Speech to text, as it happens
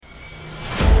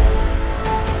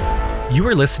You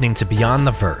are listening to Beyond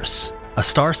the Verse, a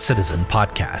Star Citizen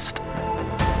podcast.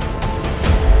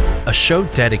 A show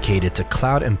dedicated to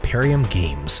Cloud Imperium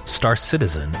games, Star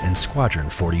Citizen, and Squadron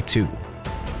 42.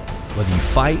 Whether you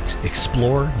fight,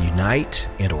 explore, unite,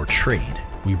 and or trade,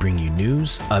 we bring you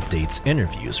news, updates,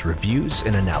 interviews, reviews,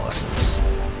 and analysis.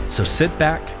 So sit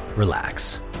back,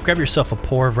 relax, grab yourself a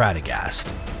pour of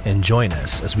Radagast, and join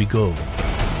us as we go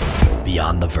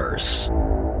Beyond the Verse.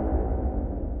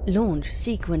 Launch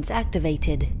sequence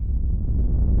activated.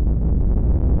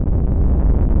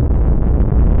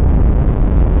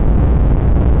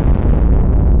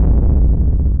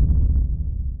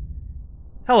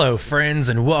 Hello, friends,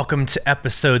 and welcome to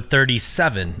episode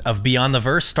 37 of Beyond the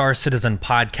Verse Star Citizen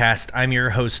podcast. I'm your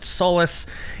host, Solus,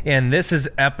 and this is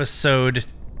episode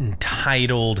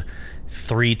entitled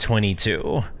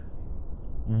 322.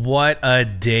 What a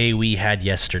day we had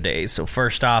yesterday. So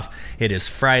first off, it is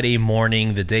Friday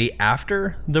morning, the day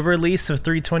after the release of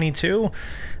 322.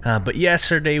 But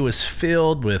yesterday was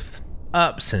filled with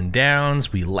ups and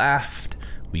downs. We laughed,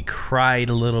 we cried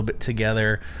a little bit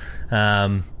together.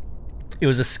 It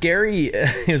was a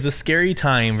scary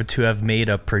time to have made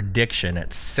a prediction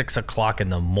at 6 o'clock in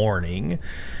the morning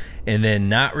and then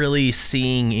not really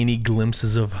seeing any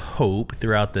glimpses of hope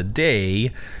throughout the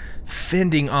day,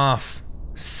 fending off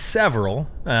several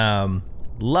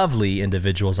lovely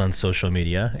individuals on social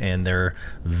media and their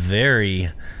very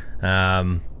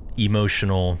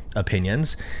emotional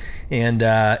opinions,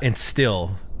 and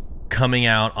still coming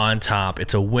out on top.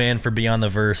 It's a win for Beyond the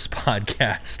Verse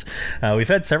podcast. We've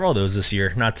had several of those this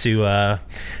year, not to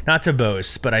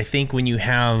boast, but I think when you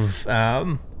have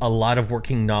a lot of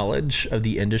working knowledge of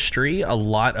the industry, a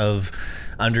lot of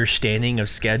understanding of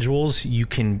schedules, you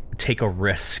can take a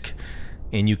risk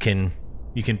and you can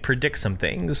predict some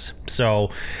things. So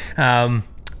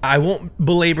I won't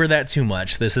belabor that too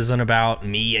much. This isn't about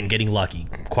me and getting lucky.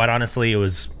 Quite honestly,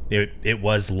 it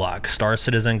was luck. Star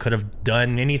Citizen could have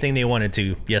done anything they wanted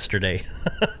to yesterday.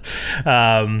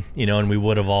 And we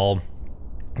would have all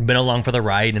been along for the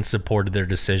ride and supported their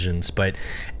decisions. But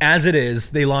as it is,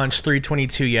 they launched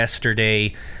 322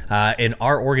 yesterday, and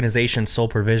our organization, Soul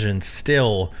Provision,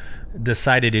 still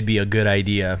decided it'd be a good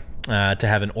idea to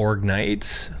have an org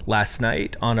night last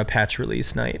night on a patch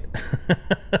release night,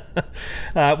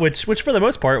 which for the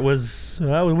most part was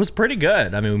pretty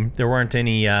good. I mean, there weren't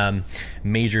any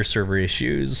major server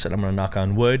issues, and I'm going to knock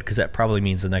on wood because that probably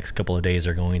means the next couple of days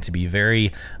are going to be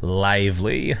very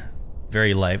lively.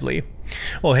 Very lively.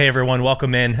 Well, hey everyone,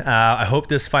 welcome in. I hope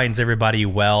this finds everybody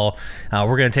well.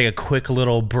 We're going to take a quick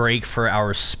little break for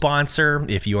our sponsor,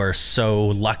 if you are so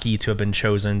lucky to have been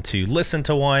chosen to listen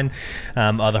to one.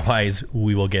 Otherwise,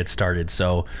 we will get started.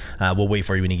 So we'll wait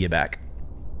for you when you get back.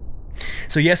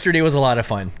 So yesterday was a lot of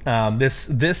fun. This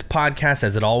podcast,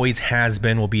 as it always has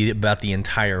been, will be about the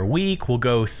entire week. We'll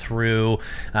go through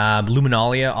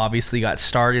Luminalia. Obviously got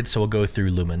started, so we'll go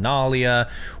through Luminalia.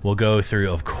 We'll go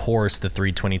through, of course, the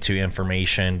 322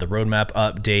 information, the roadmap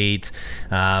update,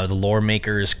 the lore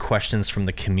makers, questions from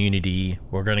the community.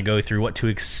 We're going to go through what to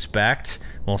expect.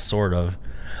 Well, sort of.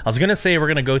 I was going to say we're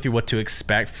going to go through what to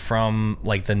expect from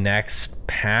like the next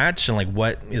patch and like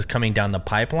what is coming down the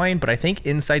pipeline, but I think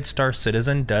Inside Star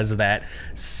Citizen does that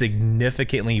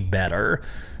significantly better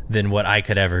than what I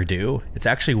could ever do. It's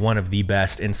actually one of the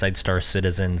best Inside Star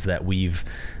Citizens that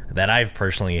I've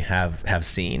personally have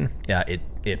seen. Yeah, it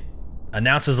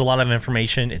announces a lot of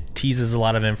information, it teases a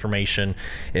lot of information,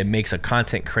 it makes a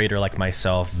content creator like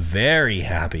myself very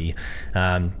happy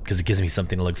because it gives me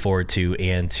something to look forward to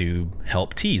and to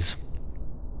help tease.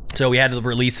 So we had the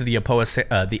release of the AOPOA.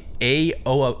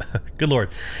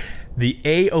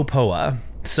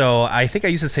 So I think I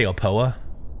used to say OPOA.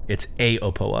 It's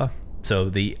AOPOA. So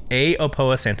the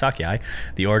AOPOA Santakai,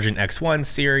 the Origin X1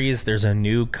 series, there's a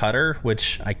new cutter,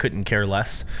 which I couldn't care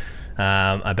less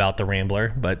about the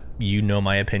Rambler, but you know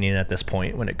my opinion at this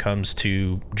point when it comes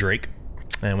to Drake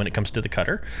and when it comes to the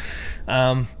cutter.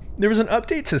 There was an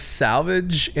update to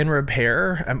salvage and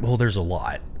repair. Well, there's a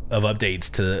lot of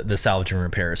updates to the salvage and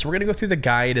repair, so we're going to go through the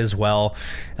guide as well,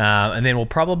 and then we'll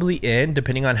probably end,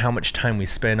 depending on how much time we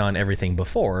spend on everything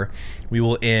before, we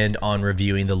will end on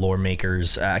reviewing the lore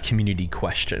makers community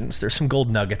questions. There's some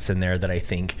gold nuggets in there that I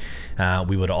think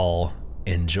we would all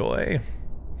enjoy.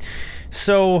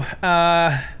 So,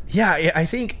 I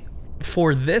think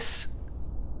for this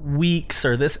week's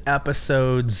or this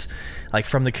episode's, like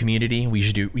from the community, we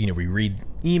should do, we read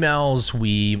emails,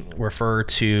 we refer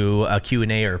to a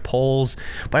Q&A or polls,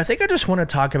 but I think I just want to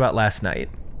talk about last night.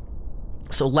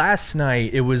 So last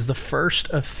night, it was the first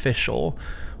official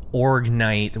org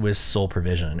night with Soul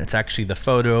Provision. It's actually the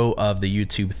photo of the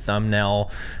YouTube thumbnail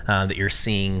that you're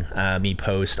seeing me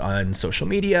post on social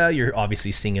media. You're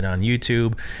obviously seeing it on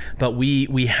YouTube, but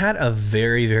we had a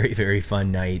very, very, very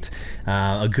fun night.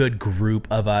 A good group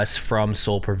of us from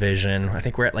Soul Provision. I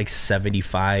think we're at like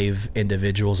 75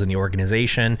 individuals in the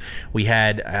organization. We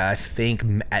had, I think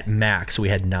at max, we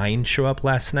had 9 show up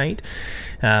last night,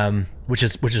 which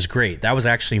is great. That was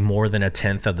actually more than a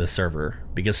tenth of the server,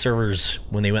 because servers,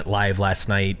 when they went live last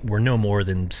night, were no more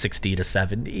than 60 to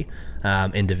 70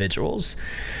 individuals.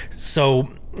 So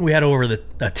we had over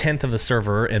a tenth of the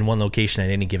server in one location at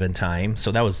any given time.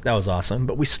 So that was awesome.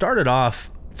 But we started off,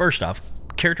 first off,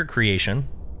 character creation,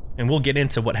 and we'll get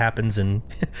into what happens in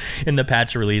the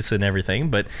patch release and everything.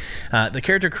 But the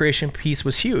character creation piece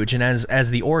was huge, and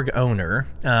as the org owner,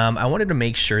 I wanted to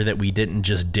make sure that we didn't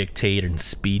just dictate and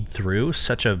speed through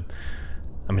such a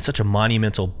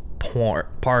monumental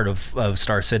part of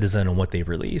Star Citizen and what they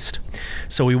released.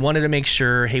 So we wanted to make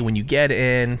sure, hey, when you get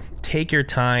in, take your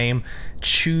time,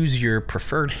 choose your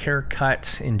preferred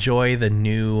haircut, enjoy the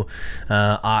new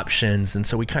options. And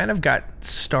so we kind of got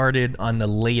started on the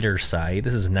later side.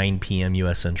 This is 9 p.m.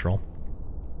 US Central.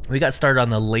 We got started on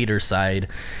the later side,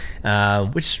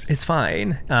 which is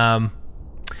fine.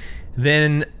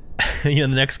 Then the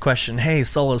next question, hey,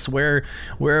 Solus, where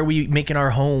are we making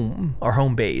our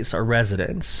home base, our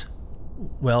residence?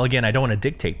 Well, again, I don't want to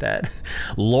dictate that.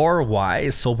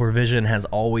 Lore-wise, Soul Provision has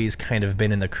always kind of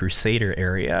been in the Crusader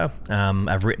area.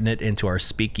 I've written it into our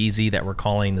speakeasy that we're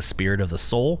calling the Spirit of the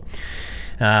Soul.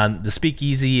 The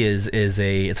speakeasy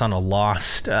it's on a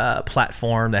lost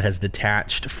platform that has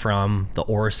detached from the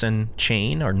Orison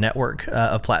chain or network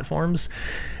of platforms.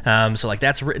 So like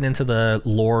that's written into the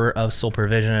lore of Soul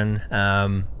Provision.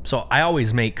 So I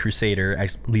always make Crusader,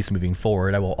 at least moving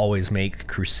forward, I will always make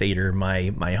Crusader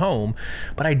my home.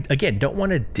 But I, again, don't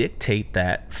want to dictate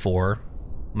that for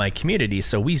my community.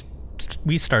 So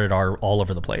we started all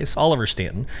over the place, all over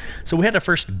Stanton. So we had to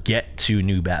first get to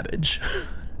New Babbage.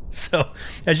 So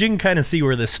as you can kind of see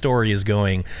where this story is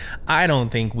going, I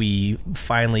don't think we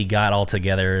finally got all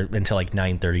together until like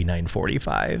 9:30,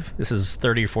 9:45. This is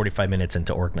 30 or 45 minutes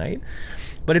into Org Night.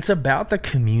 But it's about the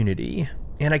community.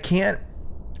 And I can't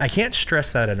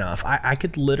stress that enough. I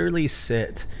could literally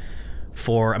sit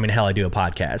for, hell, I do a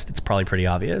podcast. It's probably pretty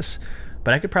obvious.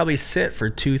 But I could probably sit for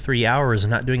 2-3 hours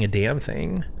not doing a damn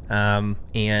thing.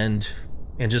 And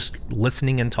just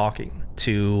listening and talking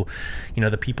to,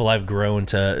 the people I've grown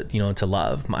to, to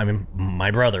love.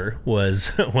 My brother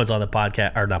was on the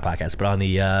podcast, or not podcast, but on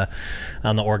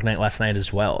the Org Night last night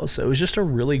as well. So it was just a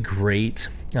really great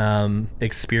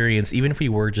experience, even if we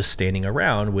were just standing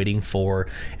around waiting for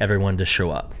everyone to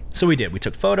show up. So we did. We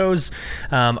took photos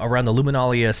around the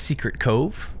Luminalia Secret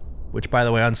Cove, which, by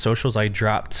the way, on socials, I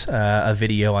dropped a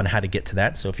video on how to get to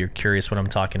that. So if you're curious what I'm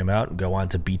talking about, go on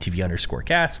to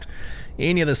BTV_cast,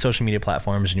 any of the social media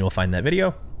platforms, and you'll find that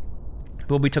video.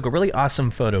 But we took a really awesome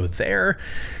photo there.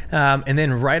 And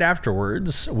then right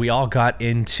afterwards, we all got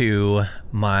into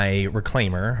my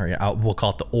Reclaimer, or we'll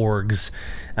call it the Org's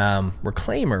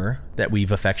Reclaimer that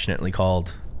we've affectionately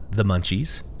called the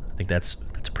Munchies. I think that's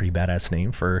a pretty badass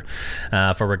name for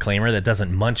Reclaimer that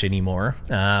doesn't munch anymore.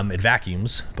 It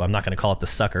vacuums, but I'm not going to call it the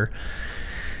Sucker.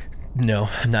 No,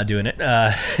 I'm not doing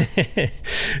it.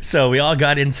 So we all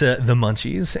got into the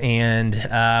Munchies,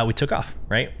 and we took off,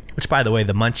 right? Which, by the way,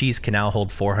 the Munchies can now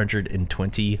hold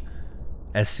 420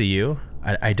 SCU.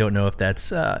 I don't know if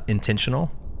that's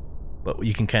intentional, but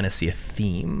you can kind of see a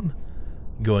theme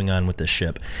going on with the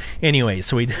ship. Anyway,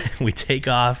 so we take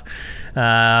off,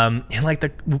 and like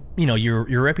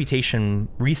your reputation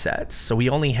resets. So we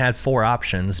only had 4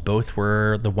 options. Both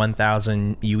were the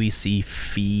 1,000 UEC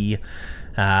fee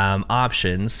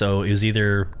options. So it was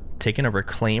either taking a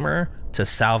Reclaimer to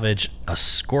salvage a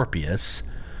Scorpius,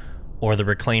 or the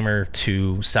Reclaimer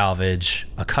to salvage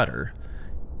a cutter.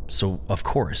 So of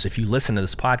course, if you listen to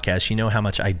this podcast, you know how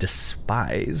much I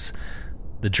despise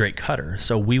the Drake Cutter.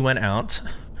 So we went out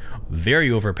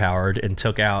very overpowered and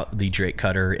took out the Drake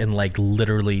Cutter in like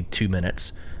literally 2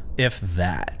 minutes, if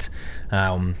that.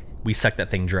 We sucked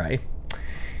that thing dry.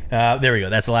 There we go.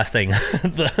 That's the last thing.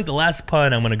 the last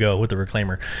pun I'm going to go with the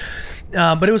Reclaimer.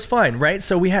 But it was fun, right?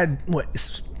 So we had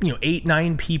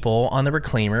 8-9 people on the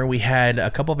Reclaimer. We had a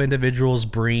couple of individuals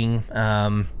bring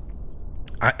I'm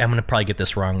going to probably get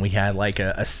this wrong. We had like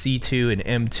a C2,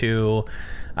 an M2.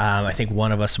 I think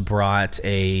one of us brought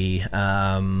a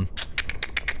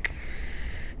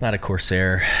not a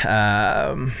Corsair,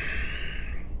 a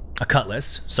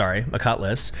Cutlass. Sorry, a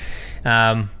Cutlass.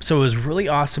 So it was really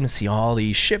awesome to see all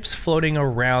these ships floating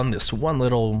around this one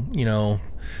little,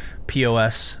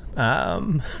 POS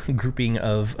grouping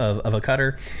of a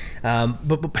cutter.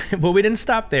 But we didn't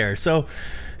stop there. So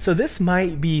this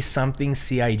might be something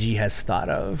CIG has thought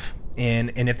of.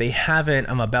 And if they haven't,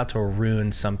 I'm about to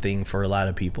ruin something for a lot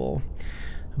of people.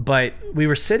 But we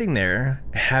were sitting there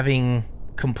having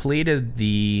completed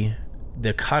the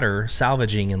cutter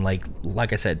salvaging in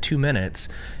like I said, 2 minutes.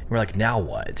 We're like, now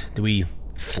what? Do we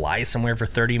fly somewhere for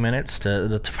 30 minutes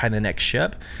to find the next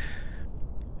ship?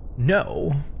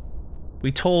 No.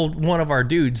 We told one of our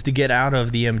dudes to get out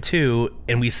of the M2,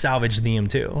 and we salvaged the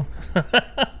M2.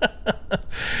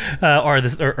 or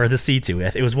the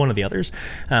C2. It was one of the others.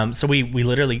 So we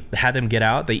literally had them get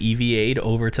out. They EVA'd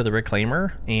over to the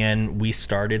Reclaimer, and we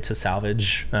started to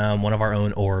salvage one of our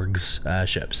own org's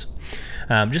ships.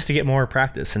 Just to get more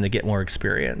practice and to get more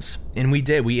experience. And we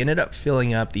did. We ended up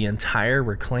filling up the entire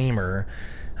Reclaimer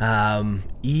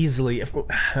easily.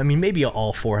 I mean, maybe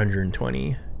all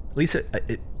 420. At least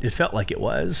it felt like it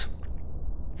was.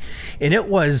 And it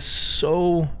was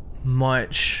so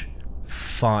much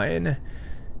fun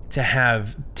to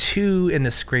have two in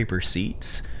the scraper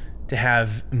seats, to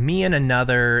have me and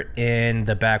another in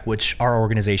the back, which our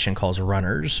organization calls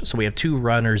runners. So we have two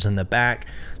runners in the back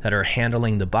that are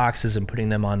handling the boxes and putting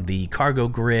them on the cargo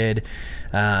grid.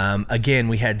 Again,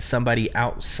 we had somebody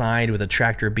outside with a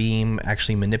tractor beam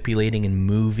actually manipulating and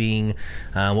moving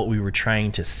what we were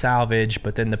trying to salvage,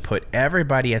 but then to put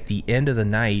everybody at the end of the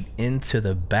night into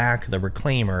the back of the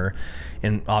Reclaimer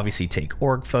and obviously take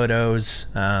org photos.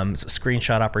 It's a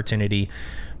screenshot opportunity,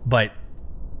 but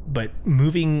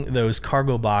moving those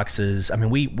cargo boxes, I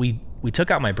mean, we took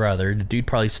out my brother. The dude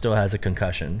probably still has a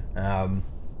concussion.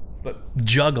 But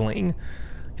juggling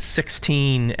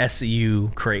 16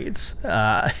 SCU crates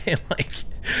and like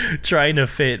trying to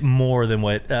fit more than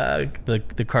what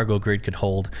the cargo grid could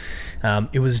hold.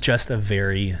 It was just a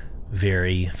very,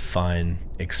 very fun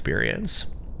experience.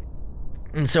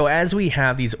 And so as we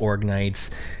have these org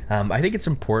nights, I think it's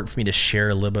important for me to share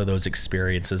a little bit of those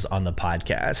experiences on the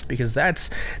podcast, because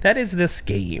that is this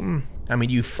game. I mean,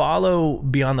 you follow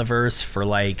Beyond the Verse for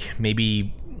like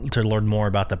maybe to learn more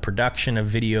about the production of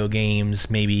video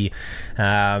games, maybe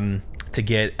to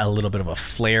get a little bit of a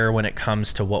flair when it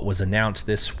comes to what was announced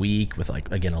this week, with like,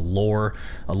 again, a lore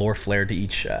flair to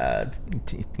each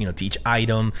to each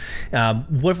item.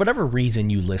 Whatever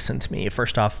reason you listen to me,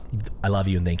 first off, I love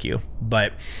you and thank you.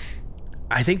 But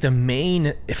I think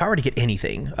if I were to get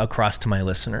anything across to my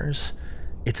listeners,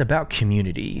 it's about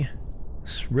community.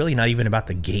 It's really not even about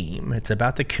the game. It's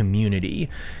about the community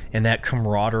and that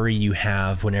camaraderie you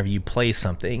have whenever you play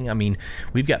something. I mean,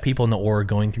 we've got people in the org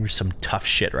going through some tough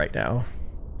shit right now.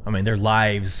 I mean, their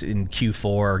lives in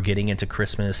Q4 getting into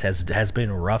Christmas has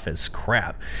been rough as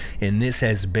crap. And this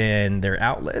has been their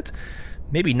outlet.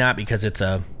 Maybe not because it's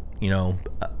a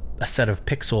set of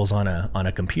pixels on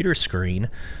a computer screen,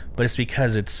 but it's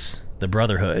because it's the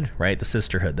brotherhood, right? The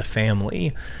sisterhood, the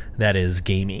family that is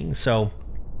gaming. So,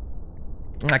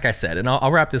 like I said, and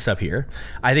I'll wrap this up here,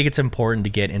 I think it's important to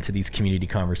get into these community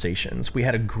conversations. We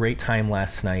had a great time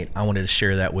last night. I wanted to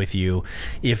share that with you.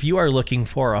 If you are looking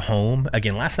for a home,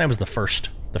 again, last night was the first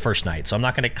night, so I'm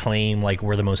not going to claim like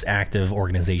we're the most active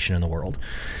organization in the world.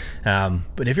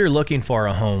 But if you're looking for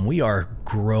a home, we are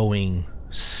growing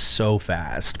so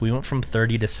fast. We went from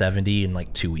 30 to 70 in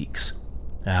like 2 weeks.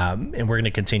 And we're going to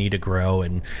continue to grow,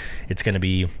 and it's going to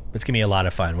be a lot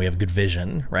of fun. We have good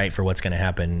vision, right, for what's going to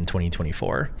happen in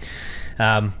 2024.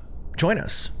 Join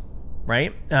us,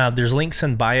 right? There's links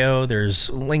in bio.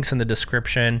 There's links in the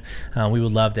description. We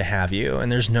would love to have you.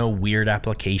 And there's no weird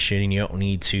application. You don't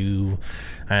need to,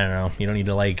 you don't need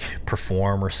to like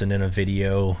perform or send in a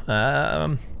video,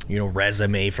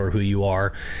 resume for who you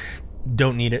are.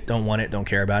 Don't need it. Don't want it. Don't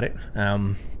care about it.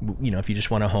 If you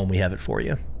just want a home, we have it for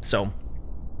you. So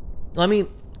let me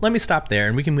stop there,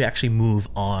 and we can actually move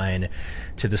on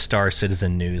to the Star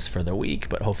Citizen news for the week,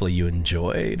 but hopefully you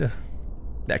enjoyed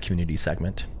that community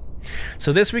segment.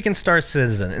 So this week in Star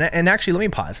Citizen, and actually let me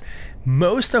pause.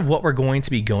 Most of what we're going to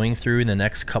be going through in the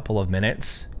next couple of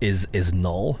minutes is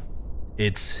null.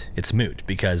 It's moot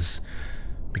because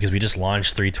we just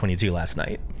launched 322 last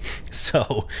night.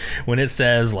 So when it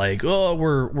says like, oh,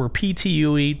 we're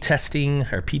PTU testing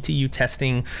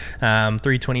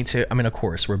 322, I mean, of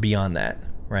course, we're beyond that,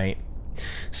 right?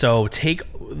 So take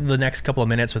the next couple of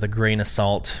minutes with a grain of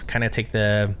salt, kind of take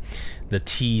the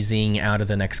teasing out of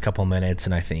the next couple of minutes,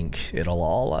 and I think it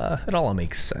all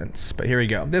makes sense. But here we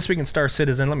go. This week in Star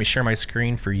Citizen, let me share my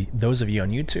screen for those of you on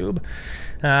YouTube.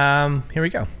 Here we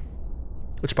go.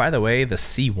 Which, by the way, the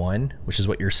C1, which is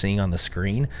what you're seeing on the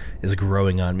screen, is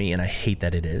growing on me, and I hate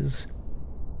that it is.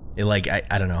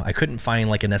 I don't know. I couldn't find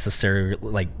like a necessary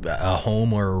like a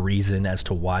home or a reason as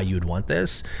to why you'd want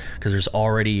this, because there's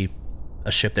already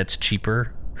a ship that's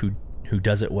cheaper who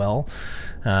does it well.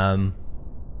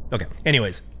 Okay.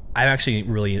 Anyways, I'm actually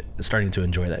really starting to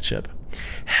enjoy that ship.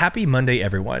 Happy Monday,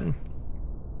 everyone.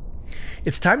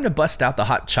 It's time to bust out the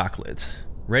hot chocolate,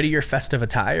 ready your festive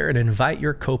attire, and invite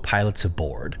your co-pilots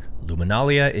aboard.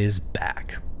 Luminalia is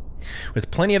back.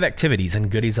 With plenty of activities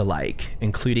and goodies alike,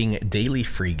 including daily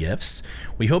free gifts,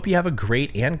 we hope you have a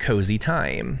great and cozy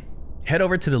time. Head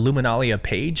over to the Luminalia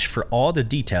page for all the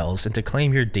details and to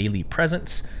claim your daily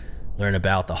presents, learn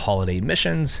about the holiday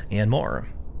missions, and more.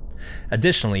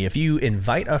 Additionally, if you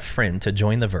invite a friend to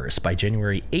join the verse by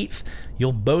January 8th,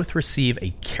 you'll both receive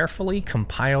a carefully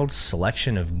compiled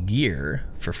selection of gear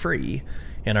for free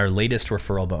and our latest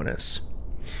referral bonus.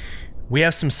 We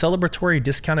have some celebratory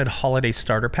discounted holiday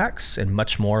starter packs and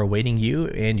much more awaiting you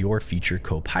and your future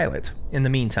co-pilot. In the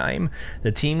meantime,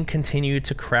 the team continued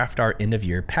to craft our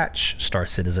end-of-year patch, Star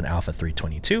Citizen Alpha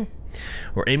 322.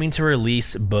 We're aiming to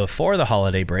release before the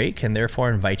holiday break and therefore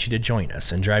invite you to join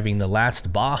us in driving the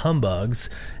last bah humbugs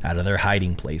out of their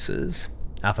hiding places.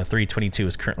 Alpha 322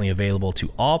 is currently available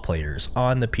to all players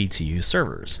on the PTU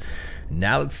servers.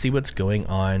 Now let's see what's going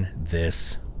on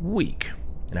this week.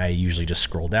 And I usually just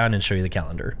scroll down and show you the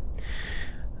calendar.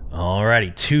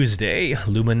 Alrighty, Tuesday,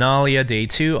 Luminalia Day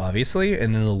 2, obviously,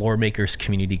 and then the Lore Makers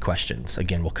community questions.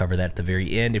 Again, we'll cover that at the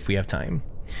very end if we have time.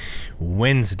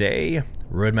 Wednesday,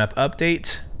 Roadmap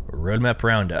Update, Roadmap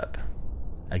Roundup.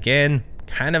 Again,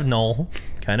 kind of null,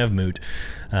 kind of moot,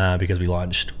 because we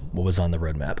launched what was on the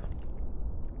roadmap.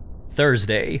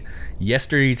 Thursday,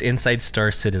 yesterday's Inside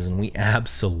Star Citizen. We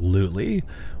absolutely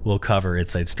will cover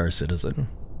Inside Star Citizen.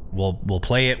 We'll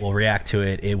play it, we'll react to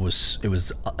it. It's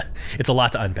a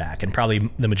lot to unpack, and probably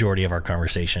the majority of our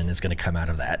conversation is going to come out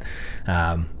of that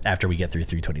after we get through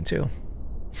 322.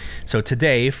 So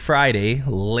today, Friday,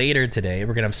 later today,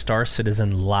 we're going to have Star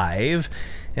Citizen Live,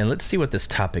 and let's see what this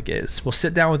topic is. We'll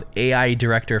sit down with AI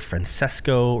director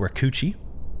Francesco Raccucci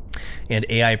and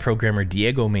AI programmer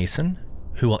Diego Mason,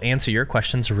 who will answer your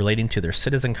questions relating to their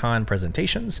CitizenCon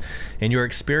presentations and your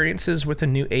experiences with the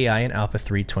new AI in Alpha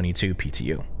 322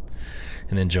 PTU.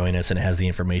 And then join us, and it has the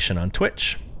information on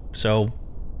Twitch. So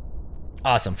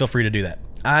awesome. Feel free to do that.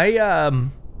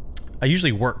 I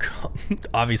usually work,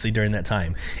 obviously, during that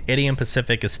time. 8 a.m.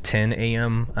 Pacific is 10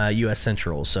 a.m. U.S.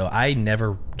 Central, so I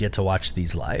never get to watch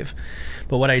these live.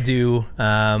 But what I do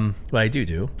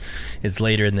is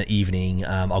later in the evening,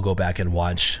 I'll go back and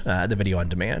watch the video on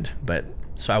demand.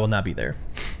 So I will not be there.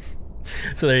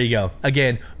 So there you go.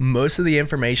 Again, most of the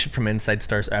information from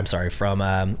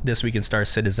from This Week in Star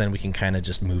Citizen, we can kind of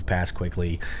just move past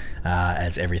quickly,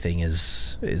 as everything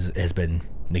has been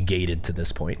negated to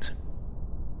this point.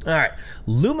 All right,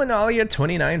 Luminalia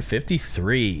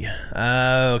 2953.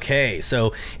 Okay,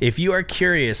 so if you are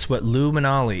curious what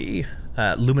Luminalia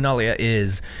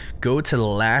is, go to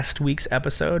last week's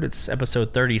episode. It's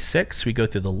episode 36. We go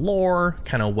through the lore,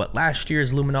 kind of what last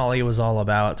year's Luminalia was all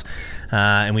about,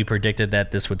 and we predicted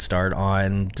that this would start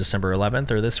on December 11th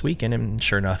or this week, and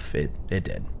sure enough, it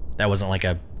did. That wasn't like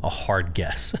a hard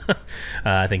guess.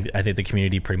 I think the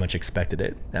community pretty much expected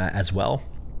it as well.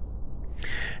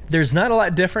 There's not a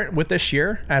lot different with this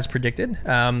year, as predicted.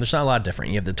 There's not a lot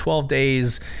different. You have the 12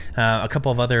 days, a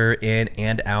couple of other in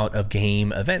and out of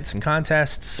game events and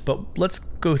contests, but let's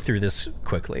go through this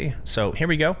quickly. So here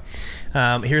we go.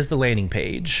 Here's the landing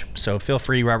page. So feel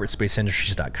free,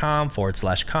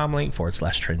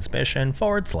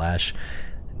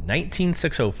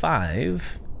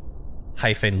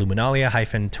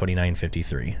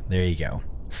 There you go.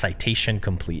 Citation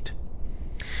complete.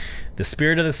 The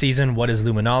spirit of the season, what is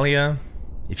Luminalia?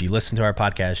 If you listen to our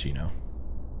podcast, you know.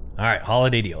 All right,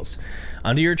 holiday deals.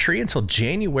 Under your tree until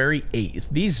January 8th,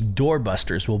 these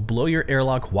doorbusters will blow your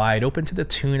airlock wide open to the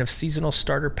tune of seasonal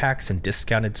starter packs and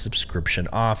discounted subscription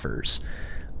offers.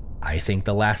 I think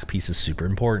the last piece is super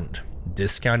important.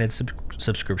 Discounted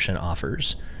subscription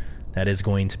offers. That is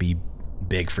going to be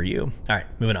big for you. All right,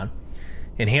 moving on.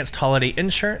 Enhanced holiday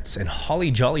insurance and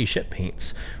Holly Jolly ship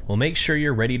paints will make sure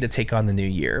you're ready to take on the new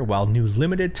year, while new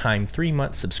limited time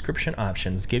 3-month subscription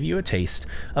options give you a taste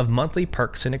of monthly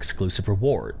perks and exclusive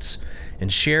rewards.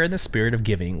 And share in the spirit of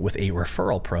giving with a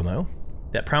referral promo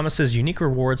that promises unique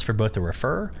rewards for both the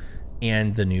referrer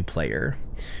and the new player.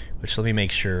 Which, let me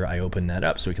make sure I open that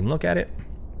up so we can look at it.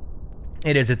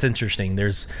 It's interesting.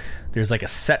 There's like a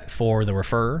set for the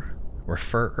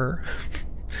referrer,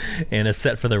 and a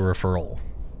set for the referral.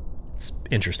 It's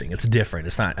interesting. It's different.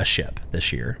 It's not a ship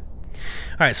this year.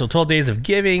 All right, so 12 days of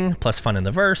giving plus fun in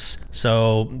the verse.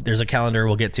 So there's a calendar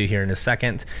we'll get to here in a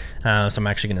second. So I'm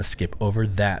actually going to skip over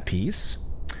that piece.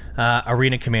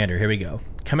 Arena Commander, here we go.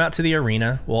 Come out to the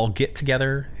arena. We'll all get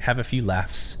together, have a few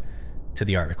laughs. To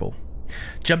the article.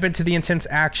 Jump into the intense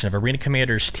action of Arena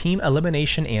Commander's team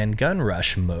elimination and gun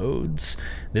rush modes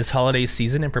this holiday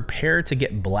season and prepare to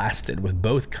get blasted with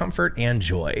both comfort and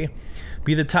joy.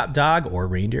 Be the top dog or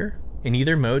reindeer in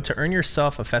either mode to earn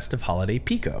yourself a festive holiday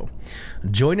pico.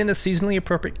 Join in the seasonally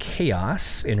appropriate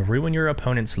chaos and ruin your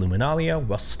opponent's Luminalia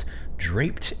whilst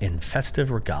draped in festive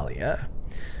regalia.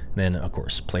 Then, of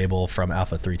course, playable from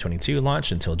Alpha 322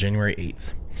 launch until January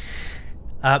 8th.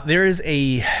 There is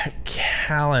a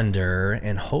calendar,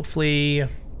 and hopefully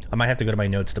I might have to go to my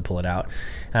notes to pull it out.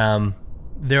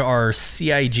 There are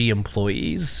CIG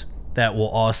employees that will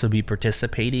also be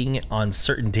participating on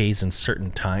certain days and certain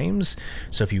times.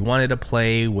 So if you wanted to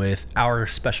play with our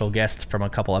special guest from a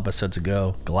couple episodes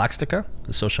ago, Galaxtica,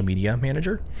 the social media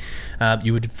manager,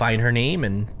 you would find her name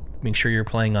and make sure you're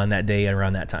playing on that day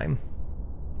around that time.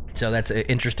 So that's an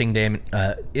interesting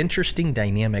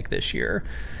dynamic this year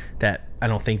that I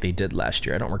don't think they did last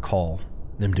year. I don't recall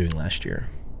them doing last year.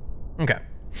 Okay.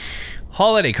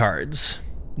 Holiday cards.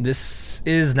 This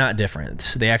is not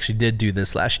different. They actually did do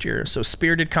this last year. So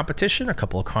spirited competition, a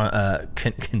couple of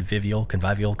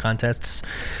convivial contests.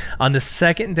 On the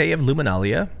second day of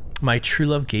Luminalia, my true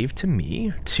love gave to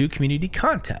me 2 community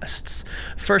contests.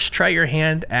 First, try your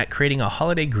hand at creating a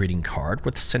holiday greeting card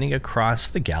with sending across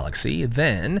the galaxy.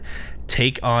 Then,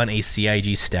 take on a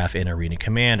CIG staff in Arena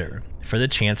Commander for the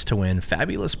chance to win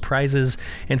fabulous prizes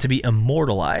and to be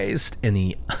immortalized in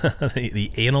the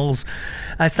the annals.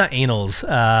 It's not annals.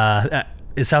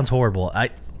 It sounds horrible.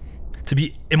 To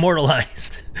be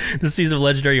immortalized. The season of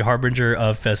Legendary Harbinger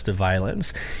of Festive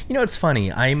Violence. You know, it's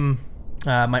funny.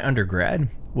 My undergrad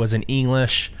was in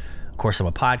English. Of course, I'm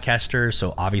a podcaster,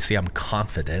 so obviously I'm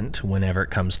confident whenever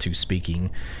it comes to speaking.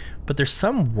 But there's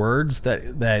some words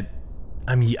that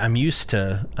I'm used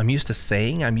to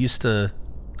saying.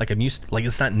 Like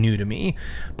it's not new to me.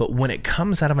 But when it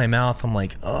comes out of my mouth, I'm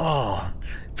like, oh,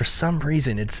 for some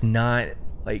reason it's not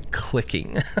like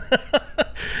clicking.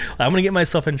 I'm gonna get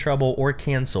myself in trouble or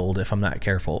canceled if I'm not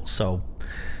careful. So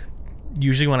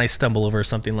usually when I stumble over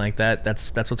something like that,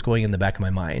 that's what's going in the back of my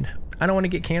mind. I don't want to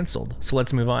get canceled, so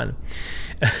let's move on.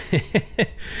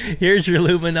 Here's your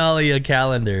Luminalia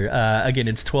calendar. Again,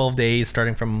 it's 12 days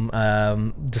starting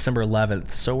from December 11th,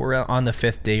 so we're on the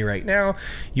 5th day right now.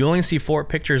 You only see 4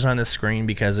 pictures on the screen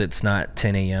because it's not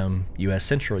 10 a.m. U.S.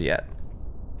 Central yet.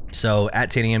 So at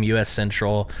 10 a.m. U.S.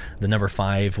 Central, the number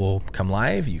 5 will come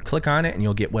live. You click on it, and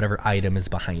you'll get whatever item is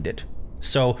behind it.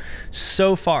 So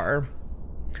far,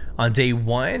 on day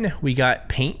 1, we got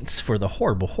paints for the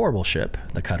horrible ship,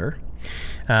 the Cutter.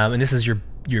 And this is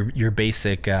your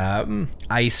basic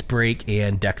ice break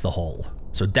and deck the hull.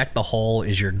 So deck the hull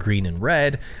is your green and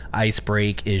red. Ice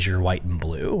break is your white and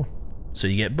blue. So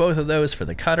you get both of those for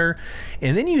the Cutter.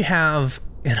 And then you have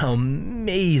an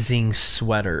amazing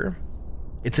sweater.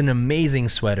 It's an amazing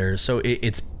sweater. So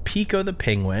it's Pico the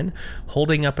Penguin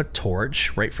holding up a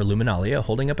torch, right, for Luminalia,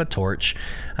 holding up a torch.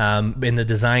 And the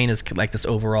design is like this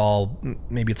overall,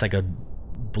 maybe it's like a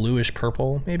bluish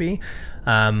purple, maybe,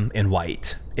 and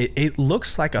white. It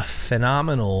looks like a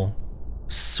phenomenal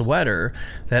sweater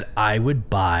that I would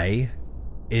buy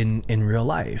in real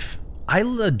life. I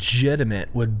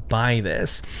legitimate would buy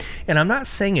this. And I'm not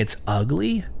saying it's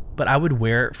ugly, but I would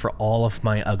wear it for all of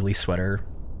my ugly sweater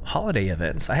holiday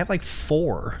events. I have like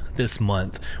 4 this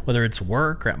month, whether it's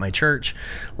work or at my church.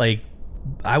 Like,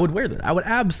 I would wear this. I would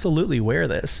absolutely wear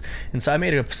this. And so I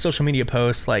made a social media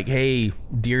post like, hey,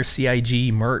 dear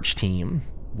CIG merch team,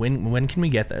 when can we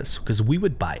get this? Because we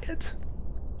would buy it.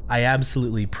 I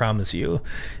absolutely promise you,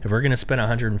 if we're gonna spend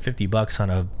 $150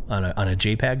 on a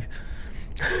JPEG,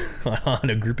 on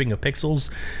a grouping of pixels,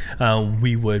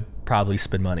 we would probably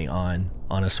spend money on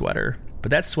a sweater. But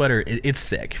that sweater, it's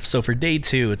sick. So for day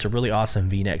 2, it's a really awesome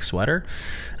V-neck sweater.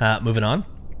 Moving on.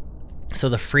 So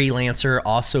the Freelancer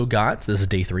also got, this is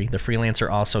day 3, the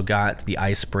Freelancer also got the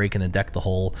ice break and the deck the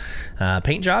hull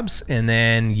paint jobs. And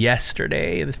then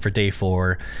yesterday, for day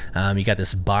 4, you got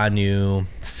this Banu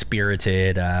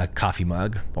spirited coffee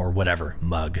mug, or whatever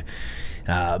mug.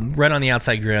 Red on the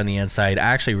outside, gray on the inside.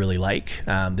 I actually really like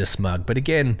this mug. But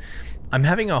again, I'm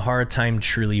having a hard time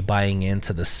truly buying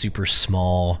into the super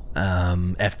small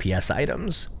FPS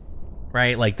items,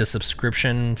 right? Like the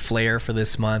subscription flair for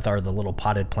this month are the little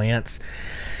potted plants.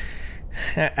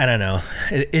 I don't know.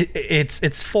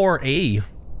 It's for a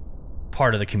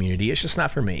part of the community. It's just not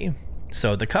for me.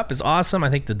 So the cup is awesome. I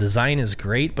think the design is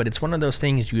great, but it's one of those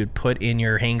things you would put in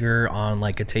your hanger on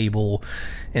like a table,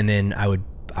 and then I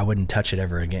wouldn't touch it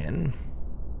ever again.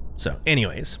 So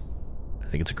anyways, I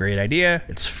think it's a great idea.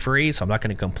 It's free, so I'm not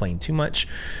going to complain too much.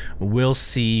 We'll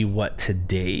see what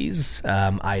today's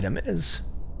item is.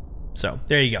 So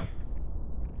there you go.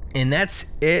 And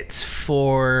that's it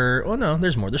for, oh no,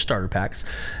 there's more. There's starter packs.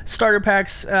 Starter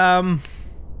packs, I'll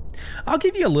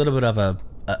give you a little bit of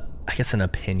I guess an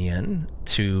opinion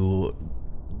to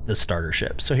the starter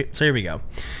ship. So here we go.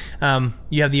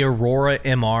 You have the Aurora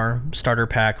MR starter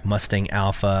pack, Mustang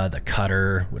Alpha, the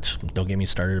Cutter, which don't get me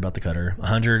started about the Cutter,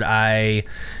 100i,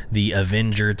 the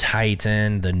Avenger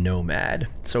Titan, the Nomad.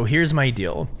 So here's my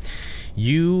deal.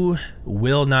 You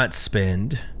will not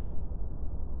spend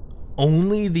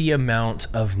only the amount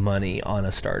of money on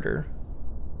a starter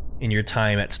in your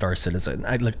time at Star Citizen.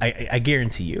 I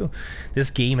guarantee you,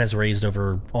 this game has raised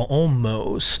over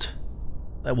almost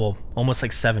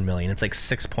like 7 million. It's like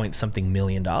 6 point something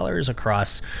million dollars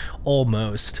across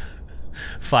almost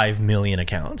 5 million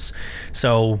accounts.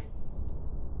 So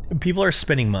people are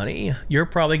spending money. You're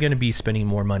probably going to be spending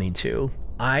more money too.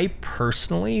 I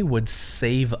personally would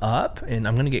save up, and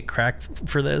I'm going to get cracked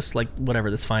for this, like whatever,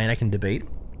 that's fine. I can debate.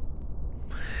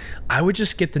 I would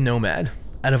just get the Nomad.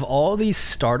 Out of all these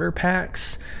starter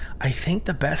packs, I think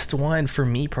the best one for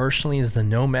me personally is the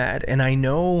Nomad. And I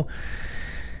know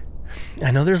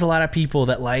there's a lot of people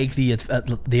that like the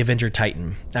Avenger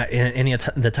Titan. And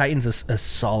the Titan's a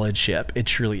solid ship. It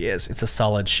truly is. It's a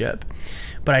solid ship.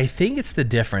 But I think it's the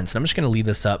difference. And I'm just going to leave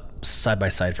this up side by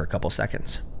side for a couple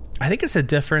seconds. I think it's a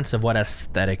difference of what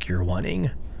aesthetic you're wanting.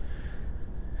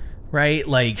 Right?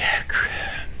 Like,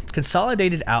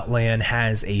 Consolidated Outland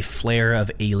has a flair of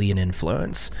alien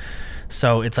influence.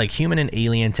 So it's like human and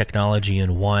alien technology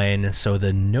in one. So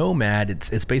the Nomad,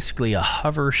 it's basically a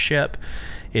hover ship.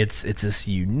 It's this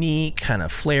unique kind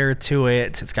of flair to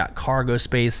it. It's got cargo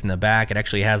space in the back. It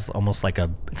actually has almost like a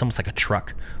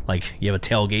truck. Like you have a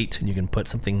tailgate and you can put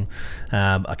something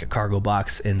like a cargo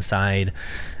box inside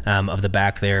of the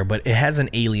back there. But it has an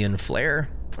alien flair.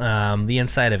 The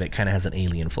inside of it kind of has an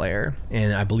alien flair,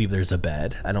 and I believe there's a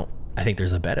bed. I think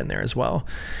there's a bed in there as well.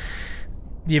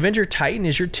 The Avenger Titan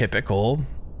is your typical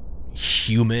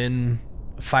human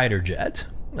fighter jet.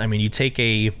 I mean, you take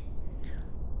a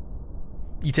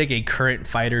current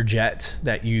fighter jet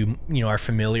that you are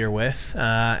familiar with,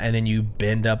 and then you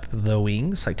bend up the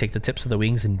wings, like take the tips of the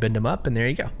wings and bend them up, and there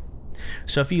you go.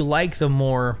 So if you like the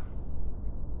more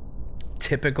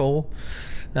typical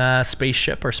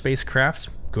spaceship or spacecraft,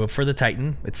 go for the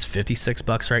Titan. It's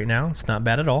 $56 right now. It's not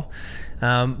bad at all.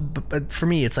 But for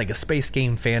me, it's like a space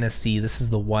game fantasy. This is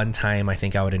the one time I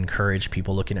think I would encourage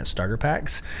people looking at starter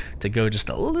packs to go just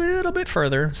a little bit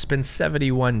further, spend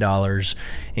 $71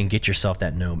 and get yourself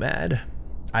that Nomad.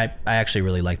 I actually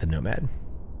really like the Nomad.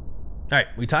 All right,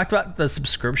 we talked about the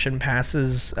subscription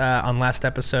passes on last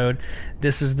episode.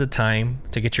 This is the time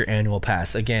to get your annual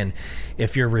pass. Again,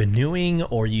 if you're renewing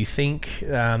or you think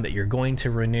that you're going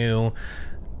to renew,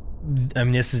 I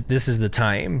mean, this is the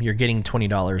time. You're getting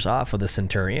 $20 off of the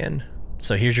Centurion.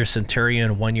 So here's your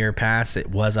Centurion 1-year pass. It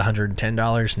was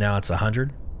 $110. Now it's $100.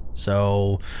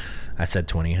 So I said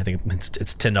 20. I think it's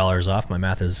 $10 off. My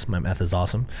math is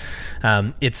awesome.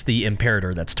 It's the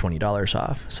Imperator that's $20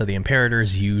 off. So the Imperator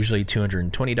is usually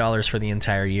 $220 for the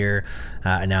entire year,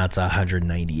 and now it's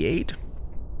 $198.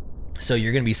 So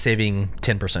you're going to be saving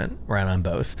 10% right on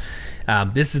both.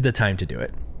 This is the time to do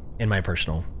it, in my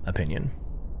personal opinion.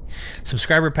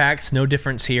 Subscriber packs, no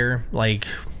difference here. Like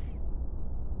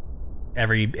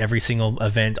every single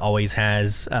event always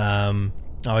has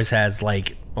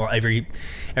like, or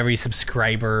every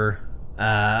subscriber, what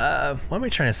am I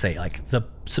trying to say? Like the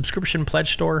subscription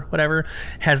pledge store, whatever,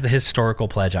 has the historical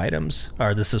pledge items,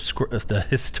 or the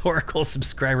historical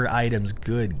subscriber items.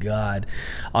 Good God,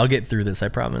 I'll get through this, I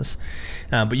promise.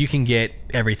 But you can get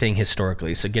everything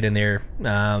historically, so get in there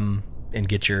and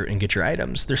get your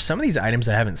items. There's some of these items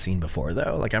I haven't seen before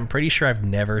though. Like I'm pretty sure I've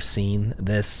never seen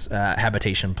this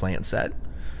habitation plant set.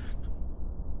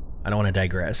 I don't want to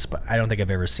digress, but I don't think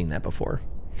I've ever seen that before.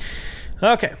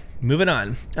 Okay, moving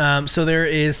on. So there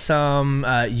is some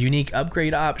unique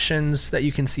upgrade options that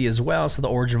you can see as well. So the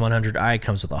Origin 100i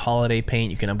comes with a holiday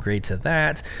paint. You can upgrade to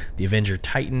that. The Avenger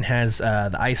Titan has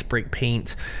the Icebreak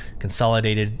paint.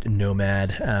 Consolidated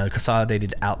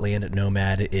Outland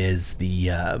Nomad is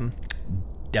the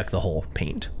Deck the Hole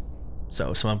paint.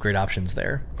 So some upgrade options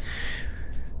there.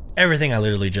 Everything I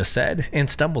literally just said and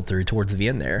stumbled through towards the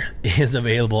end there is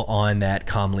available on that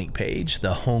Comlink page,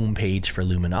 the home page for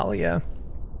Luminalia.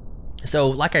 So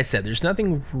like I said, there's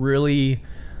nothing really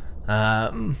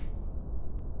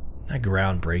not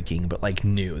groundbreaking, but like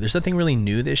new. There's nothing really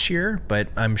new this year, but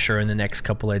I'm sure in the next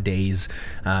couple of days,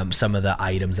 some of the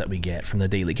items that we get from the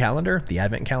daily calendar, the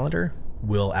advent calendar,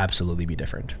 will absolutely be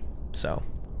different. So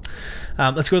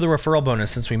let's go to the referral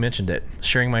bonus since we mentioned it.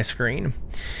 Sharing my screen.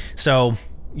 So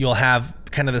you'll have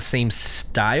kind of the same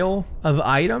style of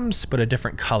items, but a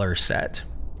different color set.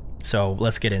 So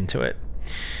let's get into it.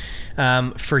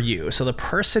 For you, so the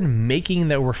person making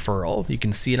the referral, you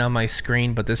can see it on my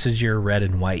screen, but this is your red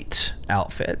and white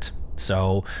outfit.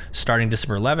 So starting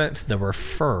December 11th, the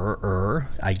referrer,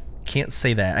 I can't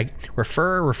say that.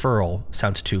 Referral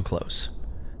sounds too close.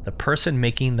 The person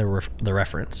making the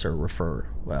reference or refer.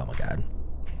 Oh my God,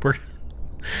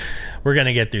 we're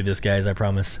gonna get through this, guys. I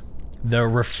promise. The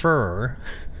referrer.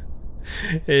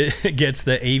 It gets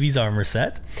the Avi's armor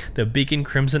set, the Beacon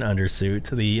Crimson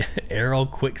undersuit, the Aero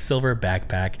Quicksilver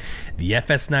backpack, the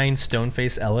FS9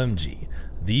 Stoneface LMG,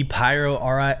 the Pyro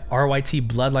RYT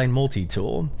Bloodline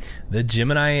multi-tool, the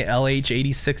Gemini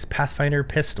LH86 Pathfinder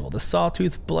pistol, the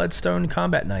Sawtooth Bloodstone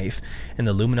combat knife, and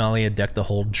the Luminalia Deck the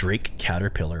Hold Drake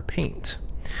Caterpillar paint.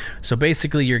 So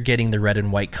basically you're getting the red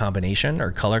and white combination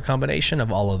or color combination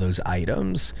of all of those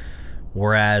items,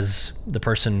 whereas the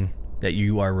person that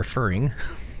you are referring,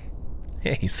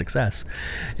 hey, success,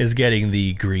 is getting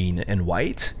the green and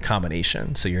white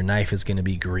combination. So your knife is going to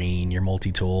be green, your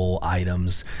multi-tool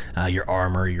items, your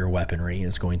armor, your weaponry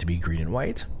is going to be green and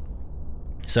white.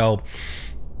 So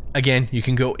again, you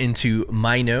can go into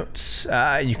my notes.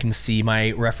 You can see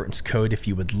my reference code if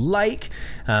you would like.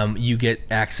 You get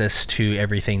access to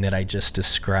everything that I just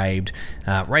described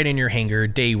right in your hangar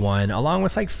day one, along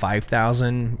with like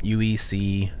 5,000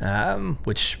 UEC,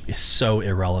 which is so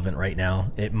irrelevant right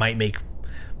now. It might make,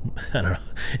 I don't know,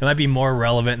 it might be more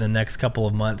relevant in the next couple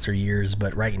of months or years,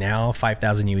 but right now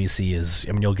 5,000 UEC is,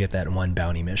 I mean, you'll get that in one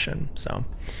bounty mission. So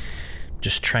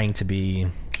just trying to be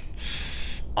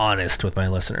honest with my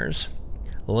listeners.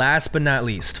 Last but not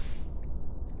least,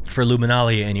 for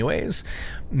Luminalia anyways,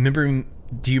 do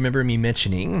you remember me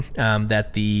mentioning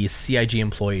that the CIG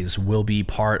employees will be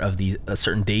part of the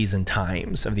certain days and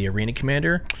times of the Arena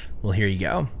Commander? Well, here you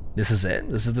go. This is it.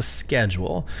 This is the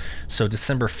schedule. So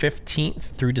December 15th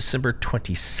through December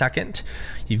 22nd,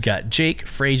 you've got Jake,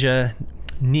 Freja,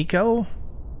 Niku.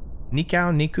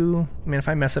 Man, if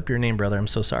I mess up your name, brother, I'm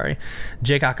so sorry.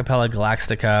 Jake Acapella,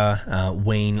 Galactica,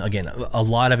 Wayne. Again, a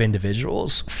lot of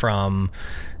individuals from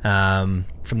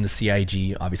the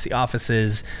CIG, obviously,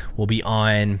 offices will be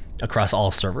on across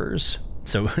all servers.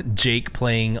 So Jake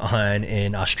playing on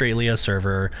an Australia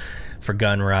server for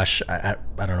Gun Rush. I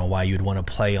don't know why you'd want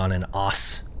to play on an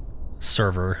Aus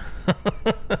server.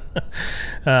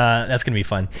 That's gonna be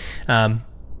fun.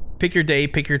 Pick your day,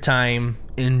 pick your time,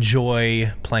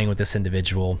 enjoy playing with this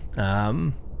individual.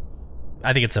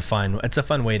 I think it's a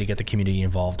fun way to get the community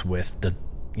involved with the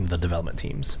development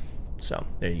teams. So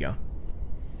there you go.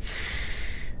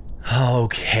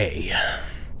 Okay,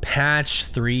 patch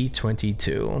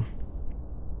 322.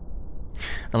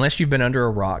 Unless you've been under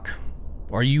a rock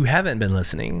or you haven't been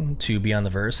listening to Beyond the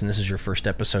Verse and this is your first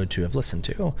episode to have listened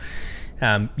to,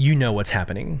 you know what's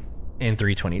happening in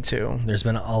 322. There's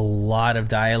been a lot of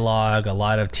dialogue, a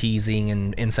lot of teasing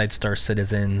and Inside Star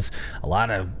Citizens, a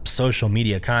lot of social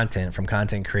media content from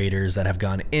content creators that have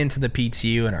gone into the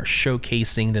PTU and are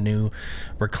showcasing the new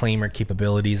Reclaimer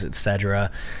capabilities,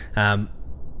 etc.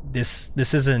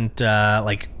 This isn't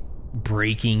like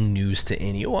breaking news to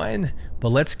anyone, but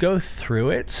let's go through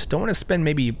it. Don't want to spend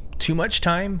maybe too much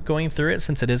time going through it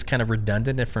since it is kind of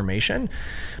redundant information,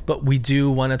 but we do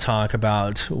want to talk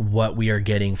about what we are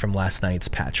getting from last night's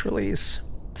patch release.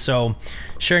 So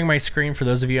sharing my screen for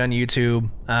those of you on YouTube,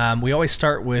 we always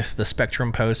start with the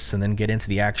Spectrum posts and then get into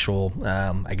the actual,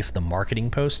 I guess the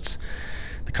marketing posts,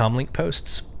 the comlink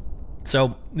posts.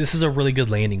 So this is a really good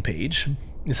landing page.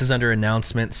 This is under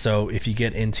announcements. So if you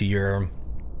get into your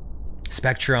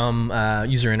Spectrum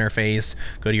user interface,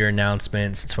 go to your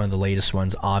announcements. It's one of the latest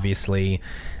ones, obviously.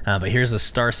 But here's the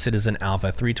Star Citizen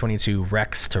Alpha 322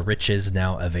 Rex to Riches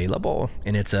now available,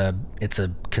 and it's a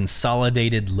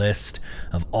consolidated list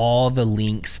of all the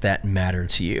links that matter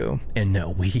to you. And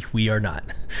no, we are not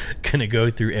gonna go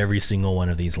through every single one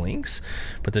of these links,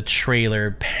 but the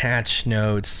trailer, patch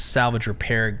notes, salvage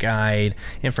repair guide,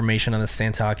 information on the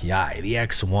Santok Yai, the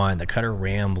X1, the Cutter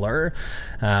Rambler,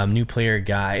 new player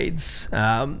guides.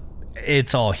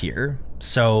 It's all here.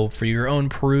 So for your own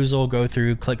perusal, go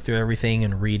through, click through everything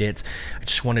and read it. I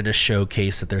just wanted to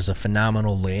showcase that there's a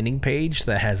phenomenal landing page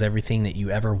that has everything that you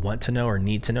ever want to know or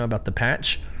need to know about the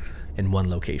patch in one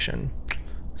location.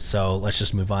 So let's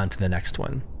just move on to the next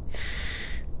one.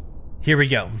 Here we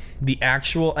go. The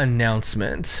actual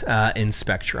announcement in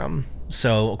Spectrum.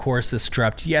 So of course this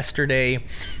dropped yesterday,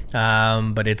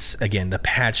 but it's again the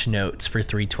patch notes for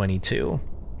 3.22.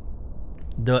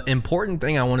 The important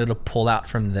thing I wanted to pull out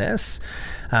from this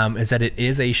is that it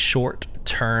is a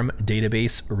short-term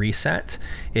database reset.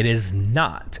 It is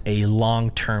not a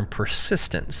long-term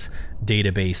persistence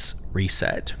database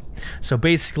reset. So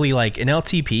basically, like an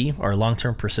LTP or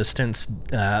long-term persistence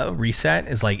reset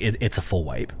is like it's a full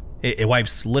wipe. It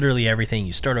wipes literally everything.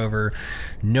 You start over,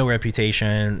 no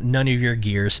reputation, none of your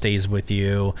gear stays with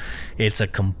you. It's a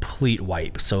complete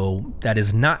wipe. So that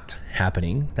is not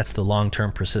happening. That's the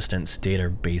long-term persistence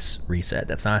database reset.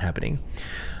 That's not happening.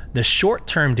 The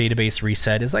short-term database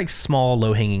reset is like small,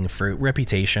 low-hanging fruit.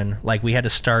 Reputation, like we had to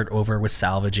start over with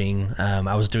salvaging.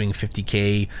 I was doing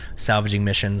 50K salvaging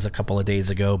missions a couple of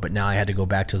days ago, but now I had to go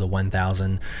back to the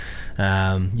 1,000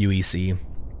 UEC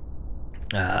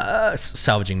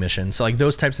salvaging missions. So like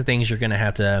those types of things you're going to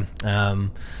have to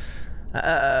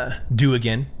do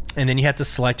again. And then you have to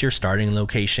select your starting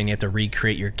location. You have to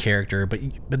recreate your character.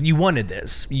 But you wanted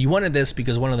this. You wanted this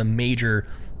because one of the major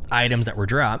items that were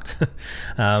dropped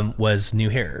was new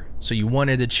hair. So you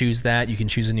wanted to choose that. You can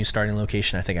choose a new starting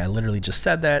location. I think I literally just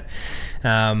said that.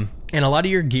 And a lot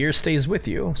of your gear stays with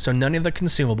you. So none of the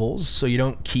consumables. So you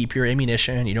don't keep your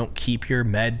ammunition. You don't keep your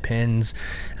med pins.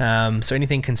 So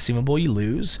anything consumable you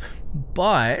lose.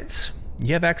 But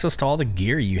you have access to all the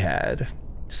gear you had.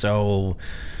 So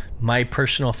my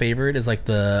personal favorite is like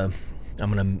I'm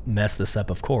going to mess this up,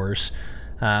 of course.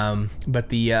 But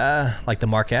the like the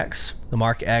Mark X. The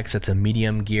Mark X, it's a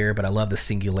medium gear, but I love the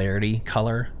singularity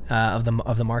color of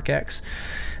the Mark X.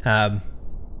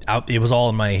 It was all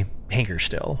in my hangar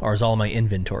still, or it was all in my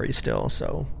inventory still.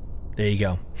 So there you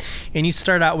go. And you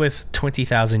start out with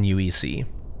 20,000 UEC.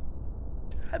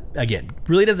 Again,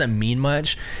 really doesn't mean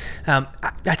much.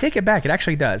 I take it back. It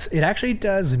actually does. It actually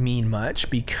does mean much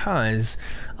because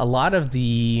a lot of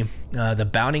the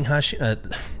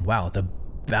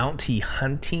bounty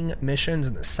hunting missions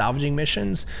and the salvaging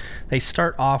missions, they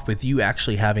start off with you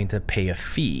actually having to pay a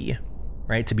fee,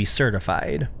 right, to be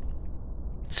certified.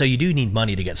 So you do need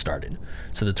money to get started.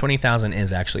 So the 20,000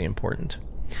 is actually important.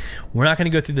 We're not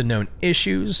going to go through the known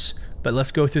issues, but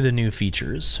let's go through the new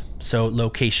features. So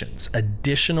locations,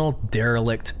 additional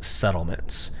derelict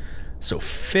settlements. So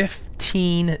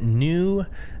 15 new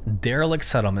derelict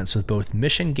settlements with both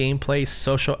mission gameplay,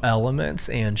 social elements,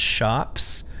 and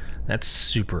shops. That's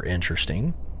super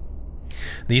interesting.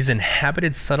 These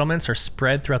inhabited settlements are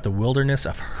spread throughout the wilderness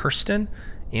of Hurston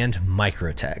and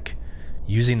Microtech,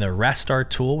 using the Rastar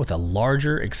tool with a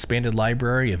larger, expanded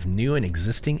library of new and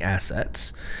existing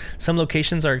assets. Some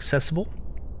locations are accessible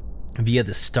via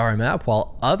the star map,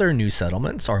 while other new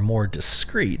settlements are more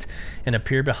discreet and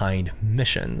appear behind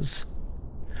missions.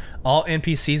 All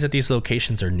NPCs at these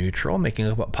locations are neutral, making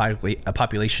up a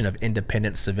population of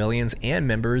independent civilians and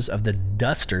members of the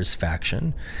Dusters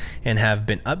faction, and have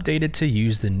been updated to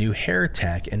use the new hair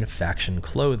tech and faction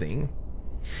clothing.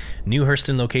 New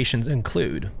Hurston locations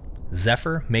include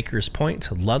Zephyr, Maker's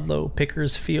Point, Ludlow,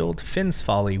 Picker's Field, Finn's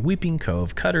Folly, Weeping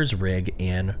Cove, Cutter's Rig,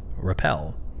 and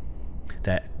Rappel.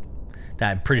 That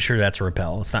I'm pretty sure that's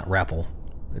Rappel. It's not Rappel.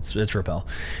 It's Rappel.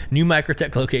 New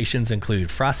Microtech locations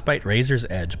include Frostbite, Razor's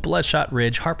Edge, Bloodshot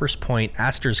Ridge, Harper's Point,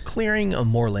 Astor's Clearing,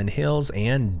 Moorland Hills,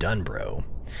 and Dunbro.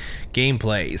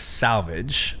 Gameplay,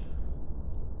 salvage.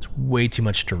 It's way too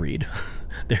much to read.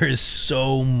 There is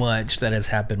so much that has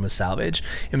happened with salvage,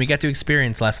 and we got to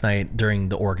experience last night during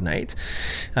the org night.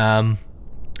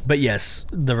 But yes,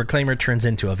 the Reclaimer turns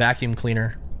into a vacuum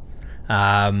cleaner.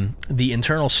 The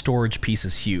internal storage piece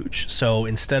is huge. So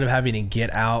instead of having to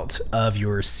get out of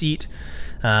your seat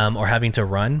or having to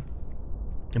run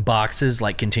boxes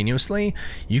like continuously,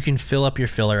 you can fill up your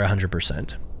filler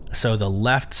 100%. So the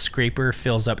left scraper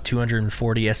fills up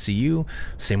 240 SCU.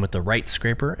 Same with the right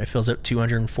scraper. It fills up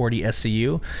 240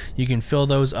 SCU. You can fill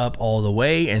those up all the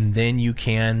way, and then you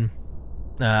can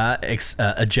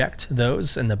eject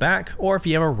those in the back. Or if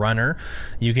you have a runner,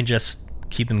 you can just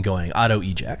keep them going, auto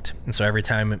eject. And so every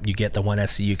time you get the 1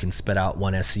 SCU, you can spit out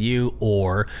 1 SCU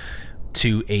or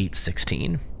 2, 8,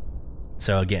 16.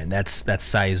 So again, that's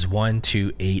size 1,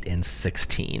 2, 8, and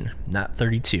 16, not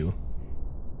 32.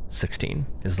 16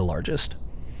 is the largest.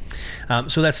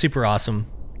 So that's super awesome.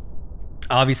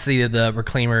 Obviously, the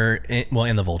Reclaimer,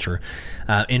 and the Vulture,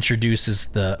 introduces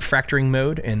the fracturing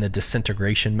mode and the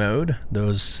disintegration mode.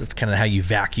 That's kind of how you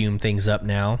vacuum things up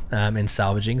now in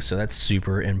salvaging, so that's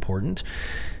super important.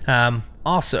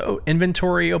 Also,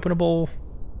 inventory openable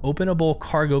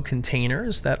cargo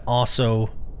containers that also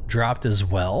dropped as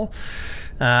well.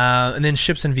 And then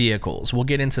ships and vehicles. We'll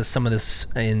get into some of this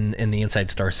in the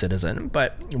Inside Star Citizen,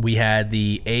 but we had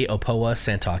the Aopoa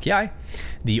Santok Yai,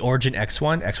 the Origin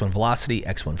X1, X1 Velocity,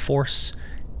 X1 Force,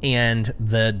 and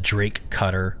the Drake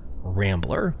Cutter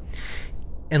Rambler.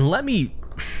 And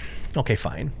okay,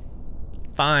 fine,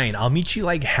 I'll meet you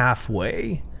like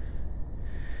halfway.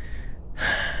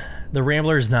 The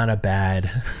Rambler is not a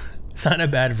bad it's not a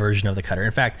bad version of the Cutter.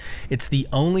 In fact, it's the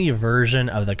only version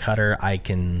of the Cutter I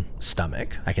can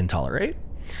stomach, I can tolerate.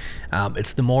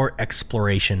 It's the more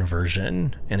exploration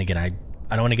version. And again, I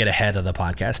don't want to get ahead of the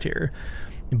podcast here,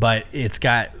 but it's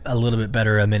got a little bit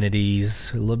better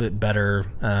amenities, a little bit better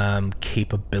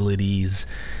capabilities.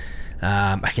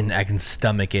 I can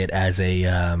stomach it as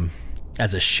a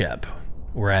ship,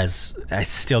 whereas I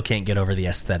still can't get over the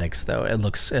aesthetics. Though it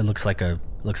looks like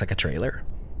a trailer.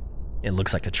 It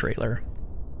looks like a trailer.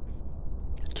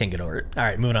 Can't get over it. All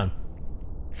right, moving on.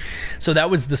 So that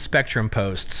was the Spectrum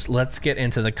posts. Let's get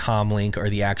into the Comlink or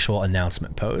the actual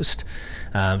announcement post.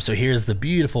 So here's the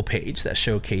beautiful page that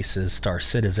showcases Star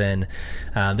Citizen.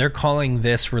 They're calling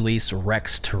this release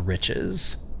Rex to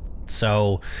Riches.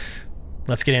 So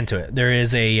let's get into it. There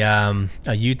is a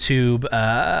YouTube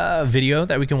video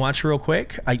that we can watch real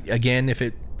quick. Again, if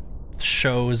it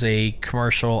shows a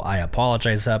commercial, I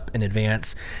apologize up in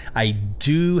advance. I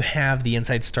do have the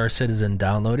Inside Star Citizen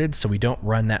downloaded, so we don't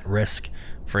run that risk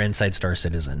for Inside Star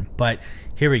Citizen. But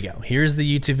here we go. Here's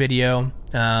the YouTube video.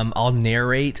 I'll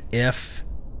narrate if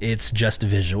it's just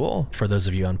visual for those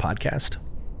of you on podcast.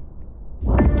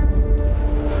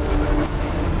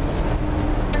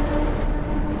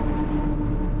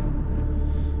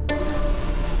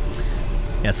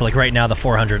 Yeah, so like right now the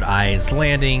 400i is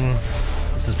landing.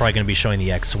 This is probably going to be showing the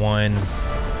X1.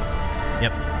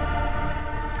 Yep.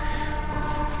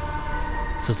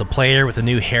 This is the player with the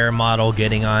new hair model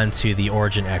getting onto the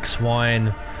Origin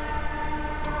X1.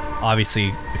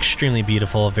 Obviously, extremely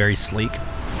beautiful, very sleek.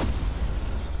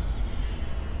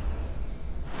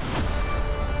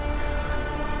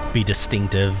 Be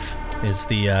distinctive is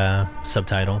the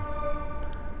subtitle.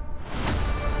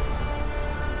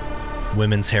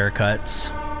 Women's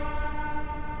haircuts.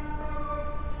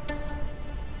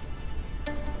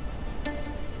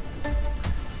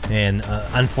 And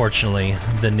unfortunately,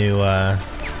 the new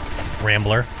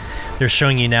Rambler. They're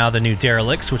showing you now the new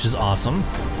Derelicts, which is awesome.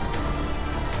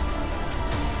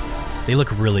 They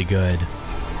look really good.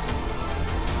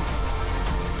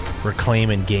 Reclaim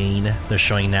and Gain. They're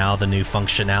showing now the new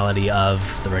functionality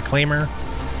of the Reclaimer.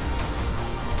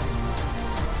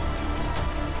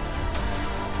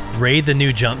 Raid the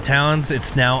new Jump Towns.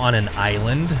 It's now on an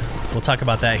island. We'll talk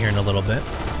about that here in a little bit.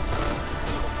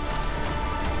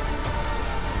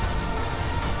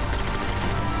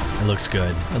 It looks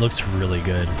good. It looks really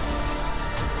good.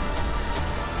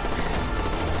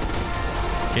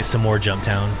 Okay, some more Jump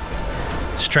Town.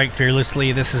 Strike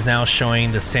Fearlessly. This is now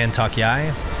showing the Santok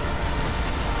Yai.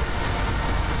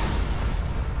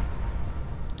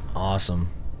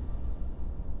 Awesome.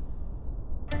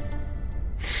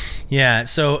 Yeah,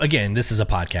 so again, this is a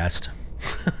podcast.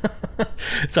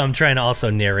 So I'm trying to also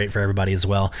narrate for everybody as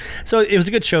well. So it was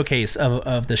a good showcase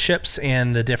of the ships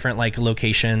and the different like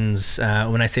locations.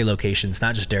 When I say locations,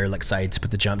 not just derelict sites, but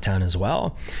the Jump Town as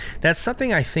well. That's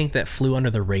something I think that flew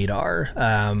under the radar,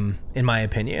 in my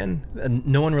opinion.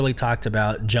 No one really talked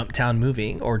about Jump Town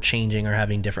moving or changing or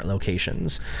having different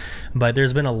locations. But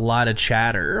there's been a lot of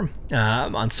chatter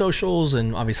on socials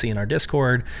and obviously in our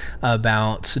Discord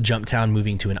about Jump Town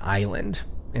moving to an island.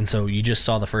 And so you just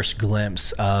saw the first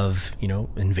glimpse of,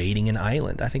 invading an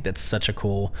island. I think that's such a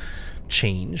cool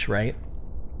change, right?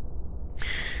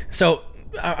 So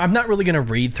I'm not really going to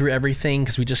read through everything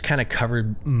because we just kind of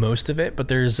covered most of it, but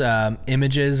there's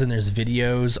images and there's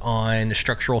videos on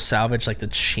structural salvage, like the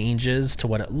changes to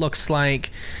what it looks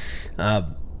like. So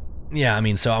I'm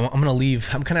going to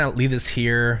leave this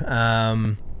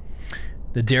here.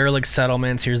 The derelict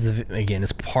settlements, again,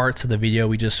 it's parts of the video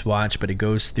we just watched, but it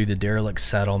goes through the derelict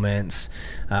settlements,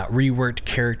 reworked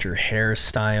character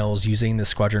hairstyles using the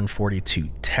Squadron 42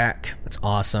 tech. That's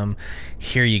awesome.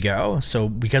 Here you go. So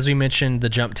because we mentioned the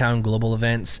Jump Town global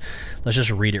events, let's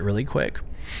just read it really quick.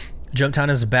 Jump Town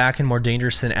is back and more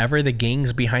dangerous than ever. The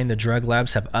gangs behind the drug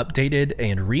labs have updated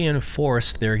and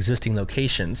reinforced their existing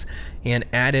locations and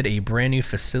added a brand new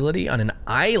facility on an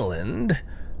island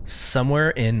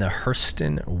somewhere in the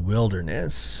Hurston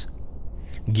Wilderness.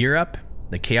 Gear up.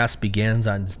 The chaos begins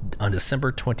on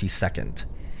December 22nd.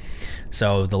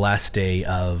 So the last day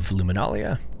of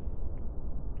Luminalia.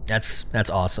 That's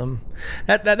awesome.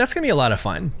 That's gonna be a lot of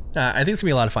fun. I think it's gonna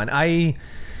be a lot of fun.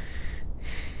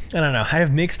 I don't know. I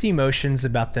have mixed emotions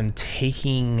about them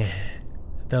taking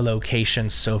the location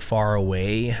so far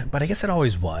away, but I guess it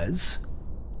always was.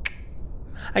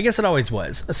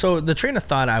 So the train of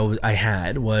thought I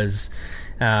had was,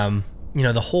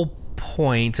 the whole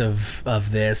point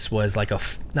of this was like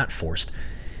not forced.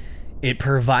 It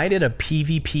provided a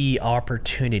PvP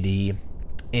opportunity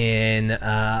in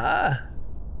the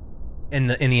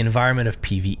environment of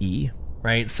PvE,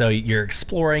 right? So you're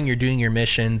exploring, you're doing your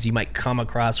missions, you might come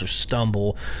across or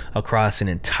stumble across an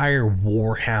entire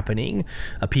war happening,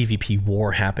 a PvP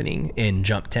war happening in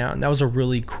Jumptown. That was a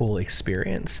really cool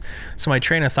experience. So my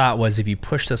train of thought was, if you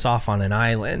push this off on an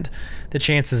island, the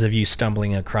chances of you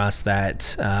stumbling across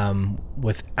that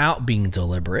without being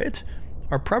deliberate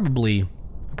are probably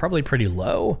pretty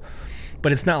low.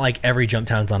 But it's not like every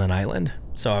Jumptown's on an island.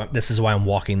 So this is why I'm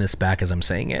walking this back as I'm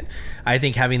saying it. I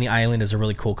think having the island is a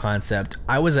really cool concept.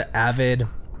 I was an avid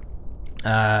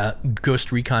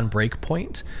Ghost Recon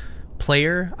Breakpoint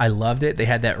player. I loved it. They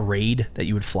had that raid that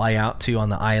you would fly out to on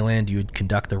the island. You would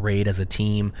conduct the raid as a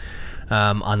team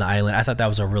on the island. I thought that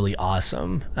was a really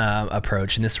awesome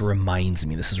approach. And this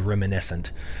is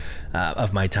reminiscent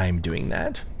of my time doing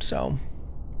that. So,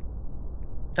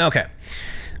 okay.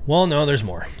 Well, no, there's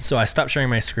more. So I stopped sharing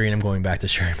my screen. I'm going back to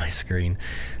sharing my screen.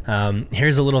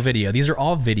 Here's a little video. These are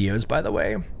all videos, by the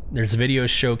way. There's videos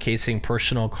showcasing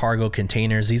personal cargo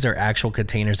containers. These are actual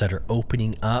containers that are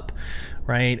opening up,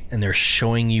 right? And they're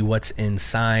showing you what's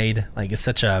inside. Like, it's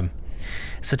such an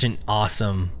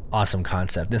awesome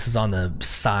concept. This is on the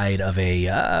side of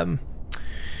a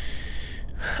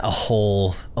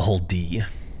whole D,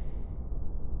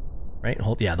 right?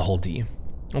 The whole D.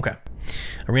 Okay.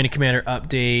 Arena Commander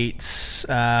updates.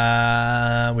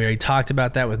 We already talked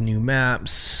about that with new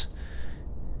maps.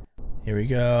 Here we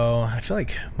go. I feel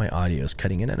like my audio is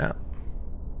cutting in and out.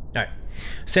 All right.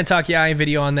 Sentok Yai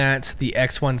video on that. The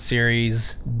X1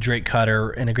 series, Drake Cutter.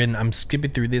 And again, I'm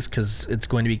skipping through this because it's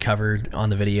going to be covered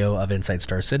on the video of Inside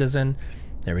Star Citizen.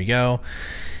 There we go.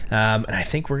 And I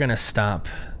think we're going to stop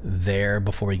there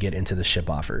before we get into the ship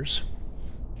offers.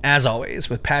 As always,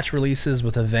 with patch releases,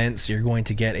 with events, you're going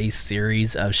to get a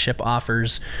series of ship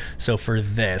offers. So for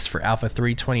Alpha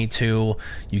 322,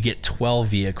 you get 12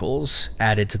 vehicles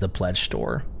added to the pledge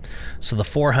store. So the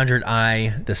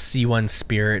 400i, the C1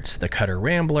 Spirit, the Cutter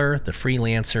Rambler, the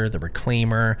Freelancer, the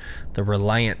Reclaimer, the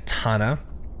Reliant Tana,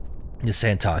 the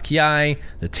Sentok Yai,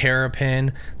 the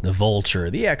Terrapin, the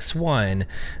Vulture, the X1,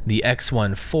 the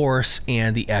X1 Force,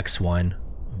 and the X1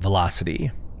 Velocity.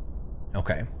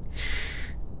 Okay.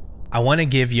 I want to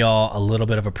give y'all a little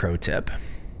bit of a pro tip.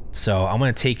 So I'm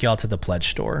going to take y'all to the pledge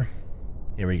store.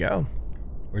 Here we go.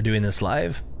 We're doing this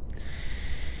live.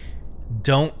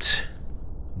 Don't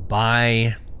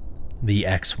buy the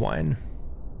X1.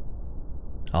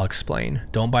 I'll explain.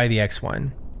 Don't buy the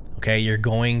X1. Okay, you're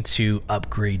going to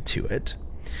upgrade to it.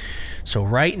 So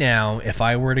right now, if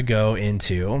I were to go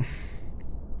into,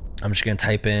 I'm just going to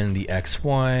type in the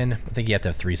X1. I think you have to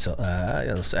have you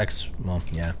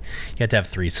have to have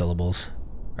 3 syllables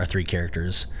or 3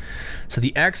 characters. So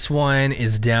the X1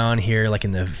 is down here like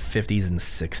in the 50s and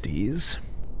 60s.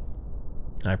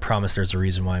 I promise there's a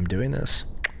reason why I'm doing this.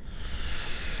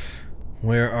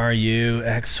 Where are you,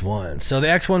 X1? So the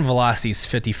X1 Velocity is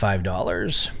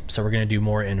 $55. So we're going to do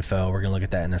more info. We're going to look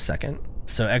at that in a second.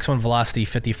 So X1 Velocity,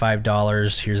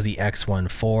 $55. Here's the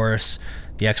X1 Force.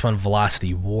 The X1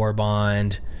 Velocity War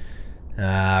Bond.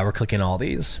 We're clicking all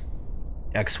these.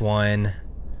 X1.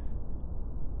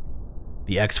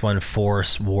 The X1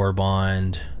 Force War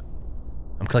Bond.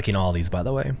 I'm clicking all these, by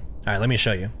the way. All right, let me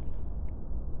show you.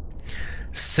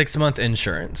 6-month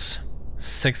insurance.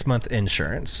 6-month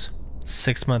insurance.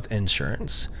 6-month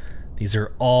insurance. These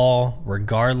are all,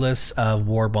 regardless of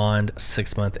War Bond,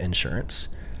 6-month insurance.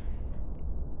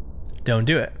 Don't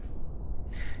do it.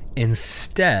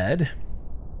 Instead,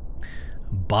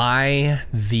 buy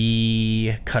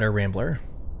the Cutter Rambler.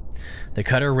 The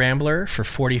Cutter Rambler for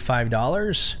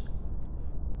 $45,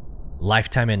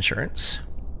 lifetime insurance.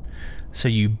 So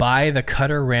you buy the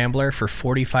Cutter Rambler for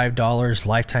 $45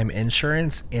 lifetime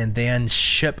insurance and then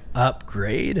ship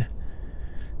upgrade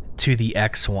to the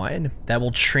X1. That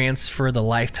will transfer the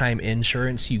lifetime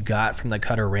insurance you got from the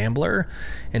Cutter Rambler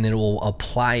and it will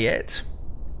apply it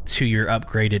to your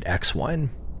upgraded X1.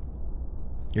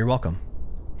 You're welcome.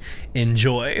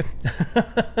 Enjoy.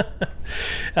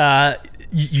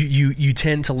 You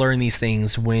tend to learn these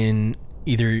things when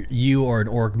either you or an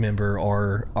org member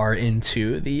are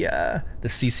into the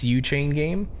CCU chain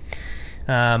game.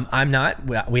 I'm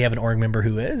not. We have an org member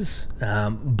who is,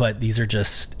 but these are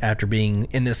just after being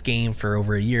in this game for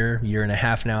over a year and a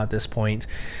half now at this point.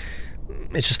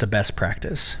 It's just a best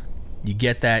practice. You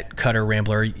get that Cutter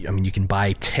Rambler. I mean, you can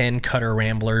buy 10 Cutter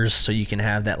Ramblers so you can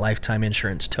have that lifetime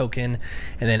insurance token.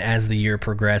 And then as the year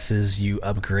progresses, you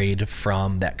upgrade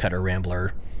from that Cutter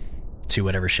Rambler to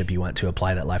whatever ship you want to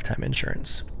apply that lifetime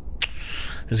insurance.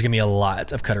 There's going to be a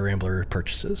lot of Cutter Rambler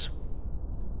purchases.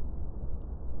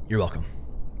 You're welcome.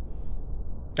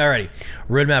 Alrighty,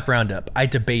 roadmap roundup. I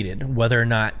debated whether or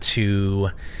not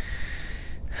to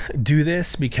do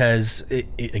this because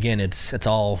it's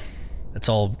all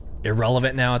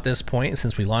irrelevant now at this point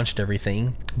since we launched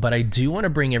everything. But I do want to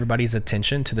bring everybody's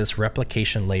attention to this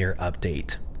replication layer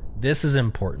update. This is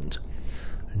important.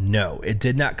 No, it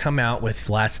did not come out with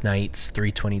last night's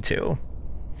 322.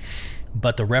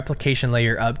 But the replication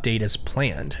layer update is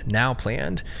planned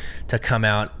to come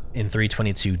out in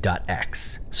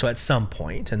 322.x. So at some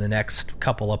point in the next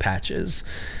couple of patches,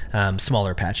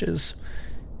 smaller patches,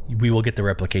 we will get the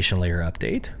replication layer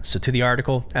update. So to the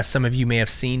article, as some of you may have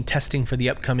seen, testing for the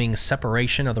upcoming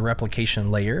separation of the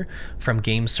replication layer from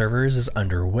game servers is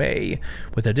underway,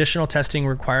 with additional testing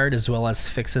required as well as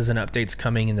fixes and updates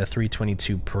coming in the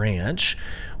 322 branch.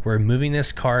 We're moving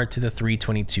this card to the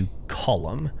 322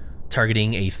 column,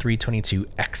 targeting a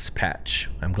 322X patch.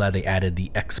 I'm glad they added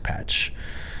the X patch.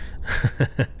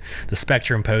 The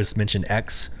Spectrum post mentioned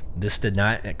X. This did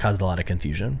not. It caused a lot of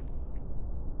confusion.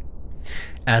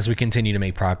 As we continue to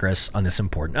make progress on this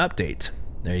important update.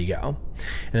 There you go.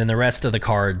 And then the rest of the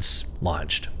cards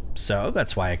launched. So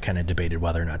that's why I kind of debated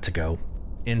whether or not to go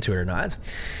into it or not.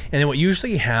 And then what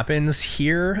usually happens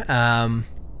here, I'm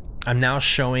now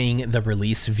showing the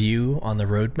release view on the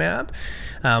roadmap.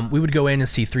 We would go in and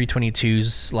see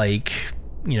 322's like,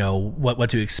 you know, what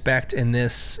to expect in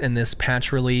this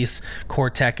patch release.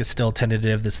 Core tech is still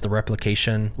tentative. This is the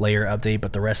replication layer update,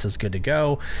 but the rest is good to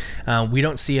go. We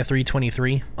don't see a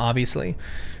 323, obviously.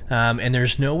 And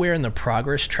there's nowhere in the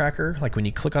progress tracker, like when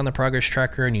you click on the progress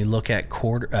tracker and you look at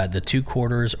the 2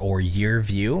 quarters or year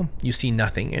view, you see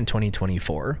nothing in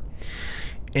 2024.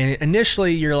 And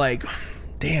initially you're like,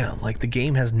 damn, like the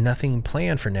game has nothing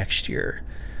planned for next year.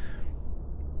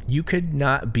 You could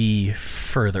not be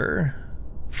further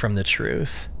from the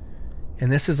truth. And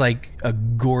this is like a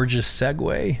gorgeous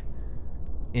segue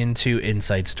into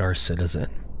Inside Star Citizen.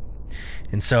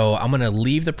 And so I'm going to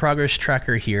leave the progress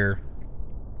tracker here.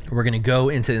 We're going to go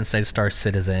into Inside Star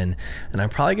Citizen, and I'm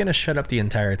probably going to shut up the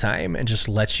entire time and just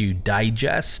let you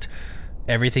digest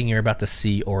everything you're about to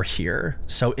see or hear.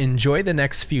 So enjoy the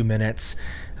next few minutes.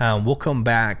 We'll come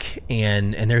back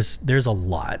and there's a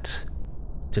lot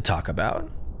to talk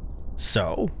about.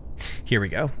 So here we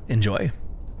go. Enjoy.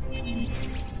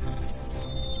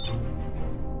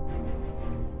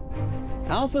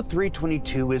 Alpha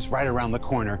 322 is right around the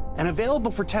corner and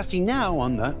available for testing now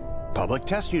on the public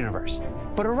test universe.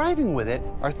 But arriving with it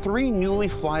are 3 newly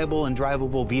flyable and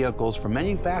drivable vehicles from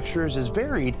manufacturers as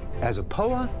varied as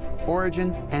Apoa,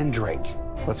 Origin, and Drake.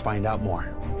 Let's find out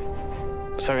more.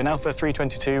 So in Alpha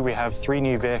 322, we have 3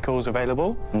 new vehicles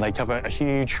available, and they cover a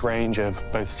huge range of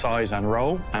both size and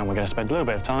role, and we're going to spend a little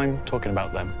bit of time talking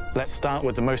about them. Let's start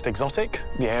with the most exotic,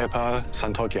 the Aopa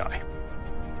Santok-Yai.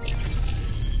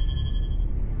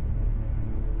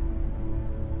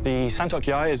 The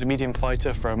Santok-Yai is a medium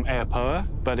fighter from Aopa,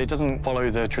 but it doesn't follow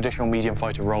the traditional medium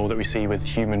fighter role that we see with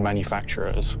human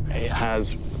manufacturers. It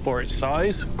has, for its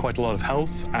size, quite a lot of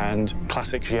health and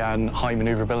classic Xi'an high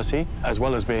maneuverability, as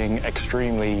well as being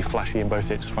extremely flashy in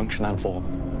both its function and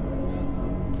form.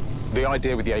 The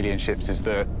idea with the alien ships is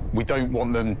that we don't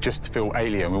want them just to feel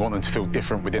alien, we want them to feel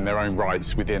different within their own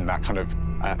rights, within that kind of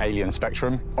alien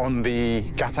spectrum. On the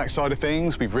Gatac side of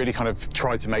things, we've really kind of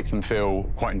tried to make them feel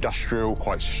quite industrial,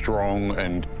 quite strong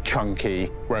and chunky,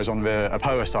 whereas on the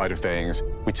Apoa side of things,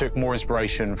 we took more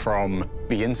inspiration from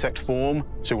the insect form,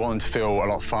 so we want them to feel a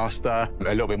lot faster, a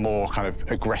little bit more kind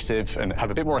of aggressive and have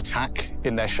a bit more attack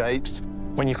in their shapes.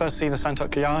 When you first see the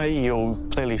Santok-Yai, you'll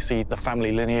clearly see the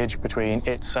family lineage between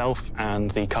itself and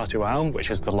the Katu'al, which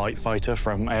is the light fighter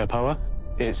from Aopa.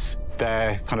 It's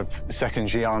their kind of second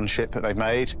Xi'an ship that they've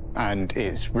made, and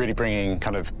it's really bringing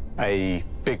kind of a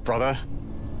big brother.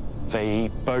 They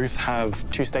both have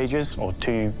 2 stages, or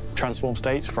 2 transform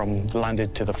states, from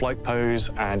landed to the flight pose,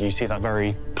 and you see that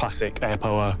very classic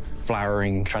Aopa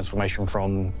flowering transformation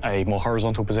from a more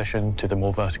horizontal position to the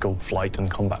more vertical flight and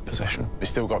combat position.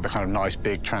 It's still got the kind of nice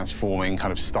big transforming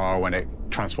kind of style when it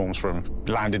transforms from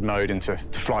landed mode into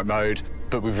flight mode,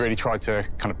 but we've really tried to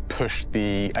kind of push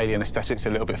the alien aesthetics a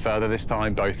little bit further this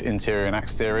time, both interior and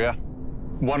exterior.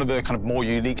 One of the kind of more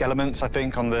unique elements, I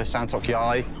think, on the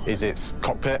Santok-Yai is its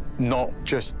cockpit. Not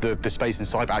just the space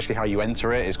inside, but actually how you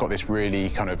enter it. It's got this really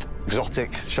kind of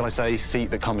exotic, shall I say,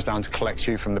 seat that comes down to collect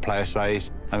you from the player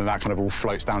space, and that kind of all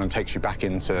floats down and takes you back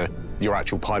into your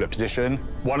actual pilot position.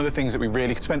 One of the things that we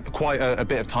really spent quite a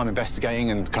bit of time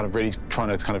investigating and kind of really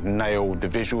trying to kind of nail the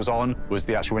visuals on was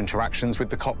the actual interactions with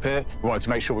the cockpit. We wanted to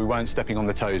make sure we weren't stepping on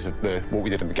the toes of what we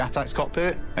did in the Gatax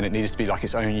cockpit, and it needed to be like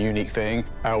its own unique thing.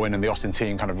 Elwin and the Austin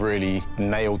team kind of really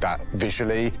nailed that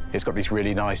visually. It's got these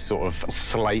really nice sort of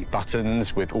slate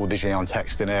buttons with all the Xi'an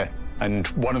text in it. And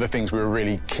one of the things we were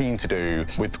really keen to do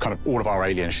with kind of all of our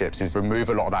alien ships is remove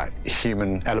a lot of that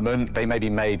human element. They may be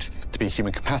made to be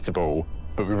human compatible,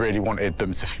 but we really wanted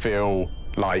them to feel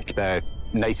like their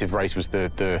native race was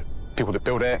the people that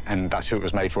built it, and that's who it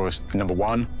was made for, us, number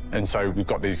one. And so we've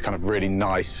got these kind of really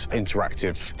nice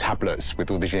interactive tablets with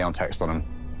all the Xi'an text on them.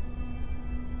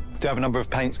 We do have a number of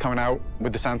paints coming out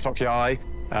with the Santok Yai.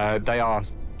 They are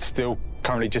still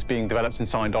currently just being developed and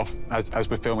signed off as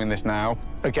we're filming this now.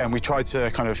 Again, we tried to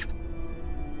kind of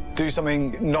do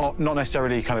something not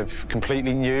necessarily kind of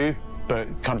completely new, but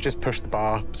kind of just push the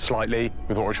bar slightly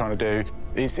with what we're trying to do.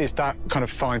 It's that kind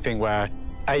of fine thing where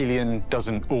alien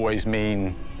doesn't always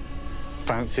mean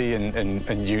fancy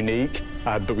and unique,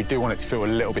 but we do want it to feel a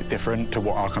little bit different to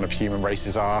what our kind of human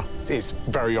races are. It's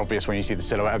very obvious when you see the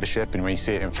silhouette of the ship and when you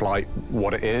see it in flight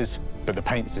what it is, but the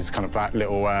paints is kind of that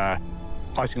little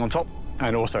icing on top.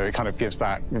 And also it kind of gives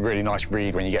that really nice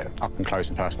read when you get up and close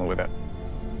and personal with it.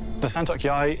 The Santok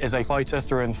Yai is a fighter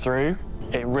through and through.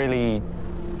 It really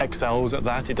excels at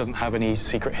that. It doesn't have any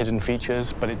secret hidden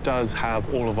features, but it does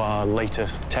have all of our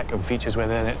latest tech and features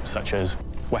within it, such as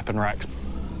weapon racks,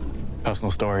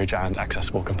 personal storage, and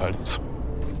accessible components.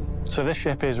 So this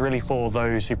ship is really for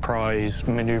those who prize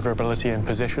maneuverability and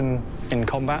position in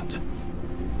combat.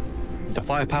 The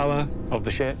firepower of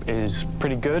the ship is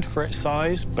pretty good for its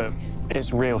size, but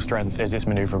its real strength is its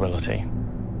maneuverability.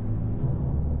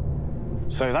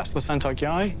 So that's the Santok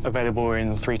Yai, available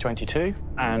in 322,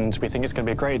 and we think it's going to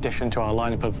be a great addition to our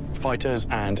lineup of fighters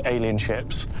and alien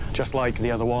ships. Just like the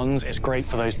other ones, it's great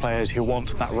for those players who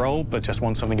want that role, but just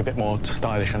want something a bit more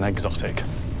stylish and exotic.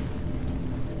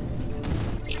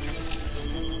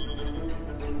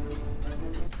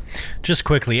 Just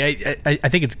quickly, I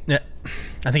think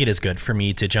it is good for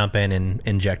me to jump in and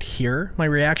inject here my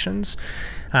reactions.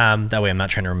 That way I'm not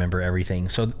trying to remember everything.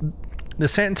 So the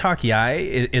Santok Yai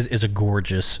is a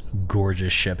gorgeous,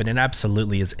 gorgeous ship, and it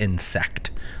absolutely is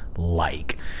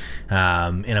insect-like.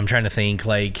 And I'm trying to think,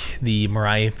 like, the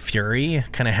Mirai Fury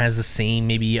kind of has the same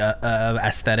maybe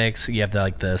aesthetics. You have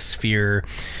the sphere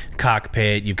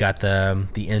cockpit. You've got the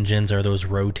engines are those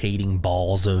rotating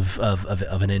balls of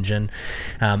an engine.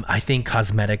 I think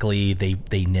cosmetically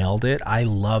they nailed it. I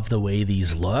love the way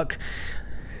these look.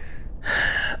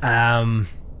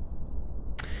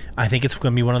 I think it's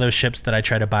going to be one of those ships that I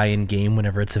try to buy in game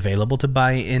whenever it's available to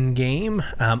buy in game.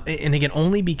 And again,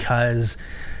 only because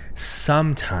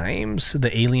sometimes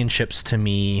the alien ships to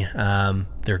me,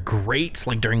 they're great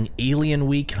like during Alien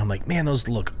Week, and I'm like, man, those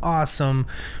look awesome,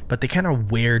 but they kind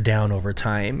of wear down over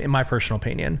time. In my personal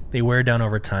opinion, they wear down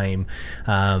over time.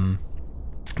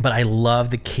 But I love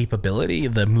the capability,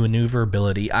 the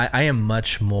maneuverability. I am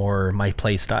much more, my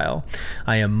play style,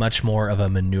 I am much more of a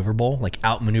maneuverable, like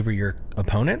outmaneuver your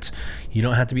opponent. You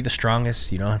don't have to be the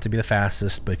strongest, you don't have to be the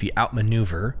fastest, but if you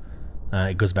outmaneuver,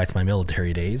 it goes back to my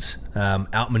military days,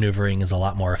 outmaneuvering is a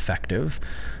lot more effective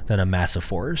than a massive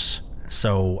force.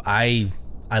 So I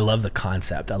love the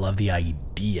concept. I love the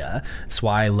idea. That's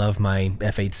why I love my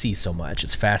F-8C so much.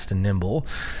 It's fast and nimble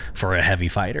for a heavy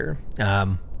fighter.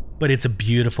 But it's a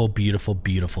beautiful, beautiful,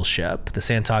 beautiful ship. The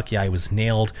Santok Yai was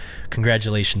nailed.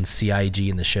 Congratulations, CIG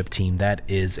and the ship team. That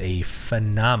is a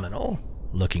phenomenal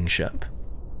looking ship.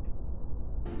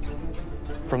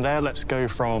 From there, let's go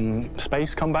from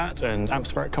space combat and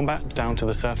atmospheric combat down to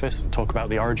the surface and talk about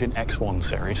the Origin X1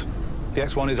 series. The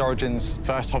X1 is Origin's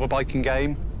first hoverbiking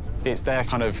game. It's their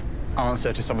kind of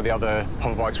answer to some of the other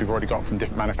hoverbikes we've already got from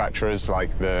different manufacturers,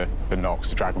 like the Nox,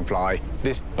 the Dragonfly.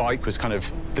 This bike was kind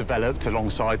of developed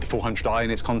alongside the 400i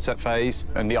in its concept phase,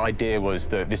 and the idea was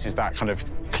that this is that kind of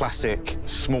classic,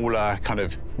 smaller kind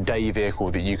of day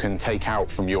vehicle that you can take out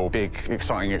from your big,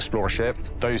 exciting explorer ship.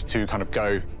 Those two kind of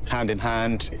go hand in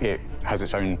hand. It has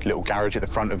its own little garage at the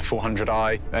front of the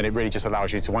 400i, and it really just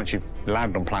allows you to, once you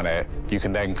land on planet, you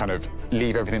can then kind of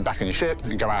leave everything back in your ship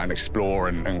and go out and explore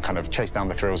and kind of chase down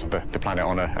the thrills of the planet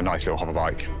on a nice little hover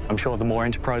bike. I'm sure the more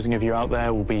enterprising of you out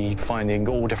there will be finding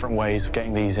all different ways of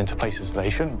getting these into places they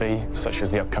shouldn't be, such as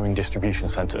the upcoming distribution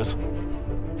centers.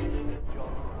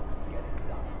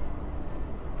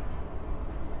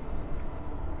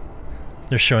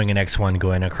 They're showing an X1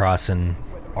 going across an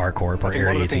R-Corp or Area 18.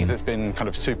 One of the things that's been kind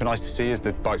of super nice to see as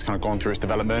the bike's kind of gone through its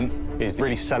development is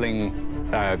really selling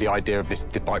the idea of this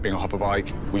bike being a hopper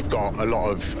bike. We've got a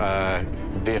lot of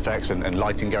VFX and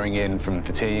lighting going in from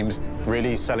the teams,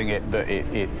 really selling it that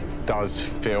it does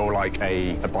feel like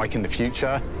a bike in the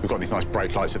future. We've got these nice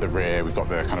brake lights at the rear, we've got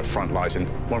the kind of front lights, and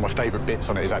one of my favourite bits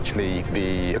on it is actually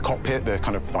the cockpit, the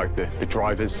kind of like the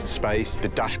driver's space. The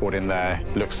dashboard in there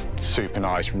looks super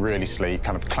nice, really sleek,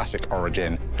 kind of classic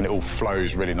Origin, and it all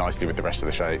flows really nicely with the rest of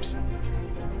the shapes.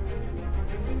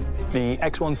 The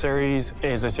X1 series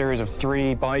is a series of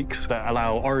 3 bikes that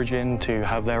allow Origin to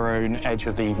have their own edge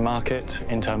of the market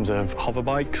in terms of hover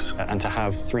bikes and to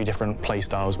have 3 different play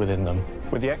styles within them.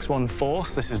 With the X1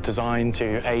 Force, this is designed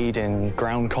to aid in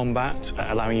ground combat,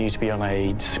 allowing you to be on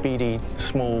a speedy,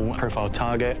 small profile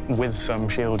target with some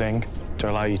shielding to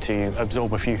allow you to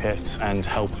absorb a few hits and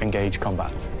help engage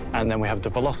combat. And then we have the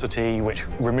Velocity, which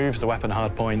removes the weapon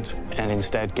hardpoint and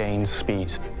instead gains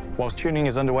speed. Whilst tuning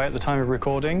is underway at the time of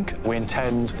recording, we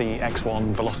intend the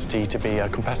X1 Velocity to be a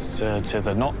competitor to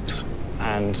the Nox,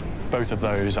 and both of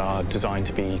those are designed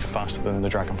to be faster than the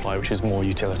Dragonfly, which is more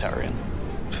utilitarian.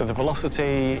 So the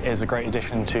Velocity is a great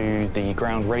addition to the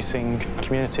ground racing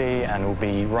community and will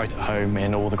be right at home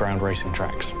in all the ground racing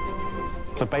tracks.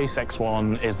 The base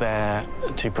X1 is there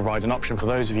to provide an option for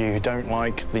those of you who don't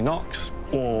like the Nox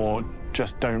or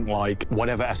just don't like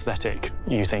whatever aesthetic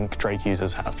you think Drake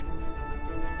users have.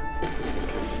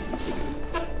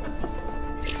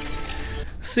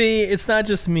 See, it's not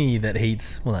just me that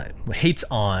hates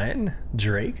on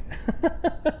Drake.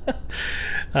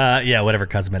 Yeah, whatever,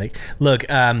 cosmetic. Look,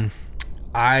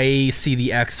 I see the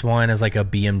X1 as like a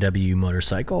BMW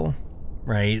motorcycle,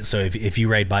 right? So if you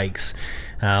ride bikes,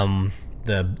 the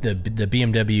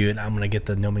BMW, and I'm gonna get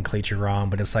the nomenclature wrong,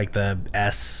 but it's like the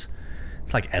S.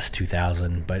 It's like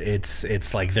S2000, but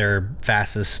it's like their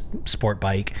fastest sport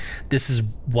bike. This is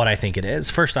what I think it is.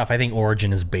 First off, I think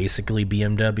Origin is basically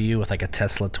BMW with like a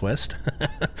Tesla twist.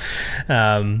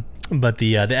 But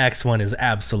the X1 is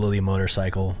absolutely a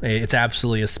motorcycle. It's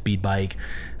absolutely a speed bike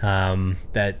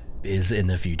that is in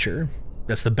the future.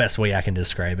 That's the best way I can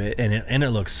describe it, and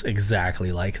it looks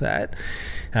exactly like that.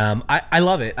 I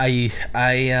love it. I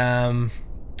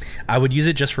would use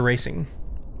it just for racing.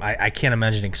 I can't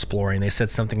imagine exploring. They said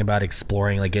something about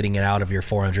exploring, like getting it out of your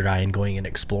 400i and going and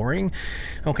exploring.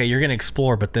 Okay, you're gonna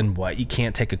explore, but then what? You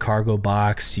can't take a cargo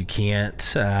box. You can't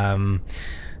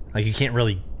you can't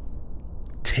really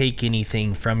take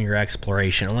anything from your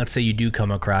exploration. And let's say you do come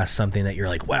across something that you're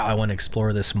like, wow, I want to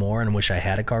explore this more and wish I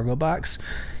had a cargo box.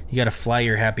 You got to fly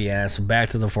your happy ass back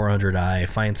to the 400i,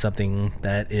 find something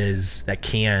that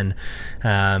can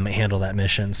handle that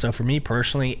mission. So for me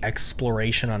personally,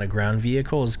 exploration on a ground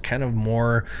vehicle is kind of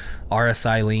more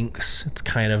RSI Lynx. It's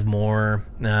kind of more,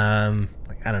 I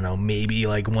don't know, maybe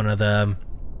like one of the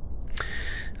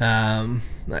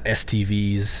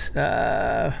STVs.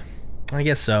 I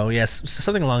guess so. Yes,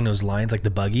 something along those lines, like the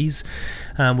buggies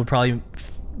would probably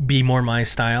be more my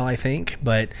style, I think,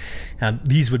 but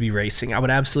these would be racing. I would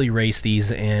absolutely race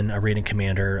these in Arena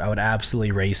Commander. I would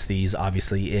absolutely race these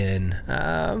obviously in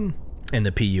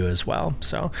the PU as well.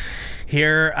 So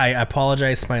here, I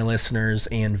apologize to my listeners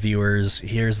and viewers.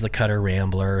 Here's the Cutter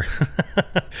Rambler.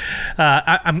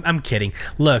 I'm kidding.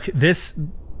 Look, this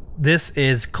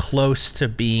is close to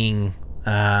being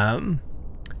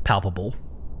palpable.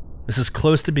 This is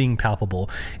close to being palpable.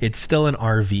 It's still an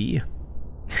RV.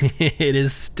 It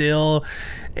is still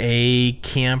a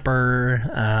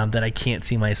camper that I can't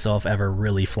see myself ever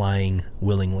really flying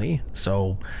willingly.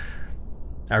 So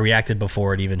I reacted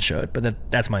before it even showed,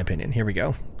 but that's my opinion. Here we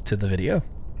go to the video.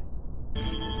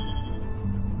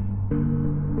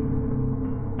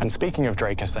 And speaking of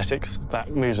Drake aesthetics,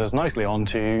 that moves us nicely on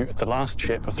to the last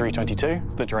ship of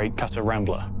 322, the Drake Cutter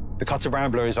Rambler. The Cutter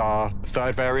Rambler is our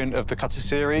 3rd variant of the Cutter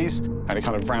series, and it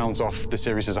kind of rounds off the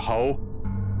series as a whole.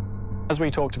 As we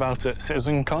talked about at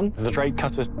CitizenCon, the Drake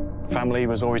Cutter family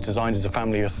was always designed as a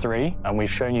family of 3, and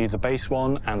we've shown you the base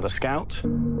one and the Scout.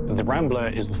 The Rambler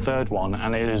is the 3rd one,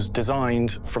 and it is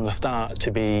designed from the start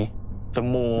to be the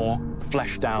more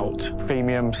fleshed out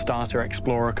premium starter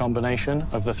explorer combination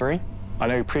of the 3. I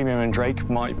know Premium and Drake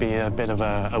might be a bit of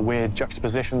a weird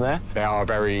juxtaposition there. They are a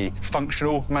very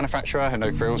functional manufacturer, a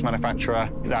no-frills manufacturer.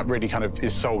 That really kind of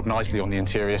is sold nicely on the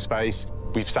interior space.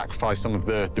 We've sacrificed some of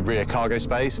the rear cargo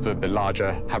space for the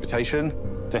larger habitation.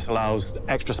 This allows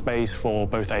extra space for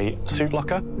both a suit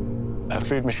locker, a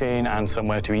food machine, and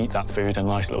somewhere to eat that food, and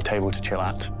a nice little table to chill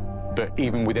at. But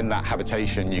even within that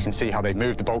habitation, you can see how they've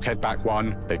moved the bulkhead back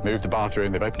one, they've moved the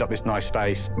bathroom, they've opened up this nice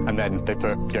space, and then they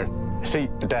put, a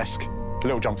seat, a desk, a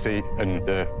little jump seat, and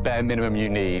the bare minimum you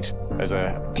need as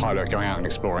a pilot going out and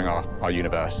exploring our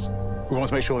universe. We want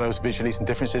to make sure there was visually some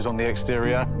differences on the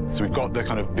exterior. So we've got the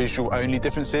kind of visual only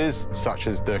differences, such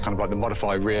as the kind of like the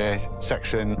modify rear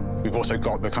section. We've also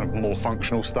got the kind of more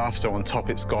functional stuff. So on top,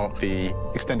 it's got the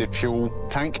extended fuel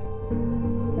tank.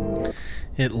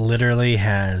 It literally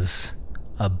has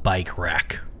a bike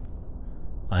rack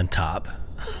on top.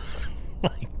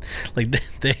 like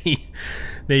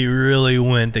they really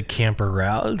went the camper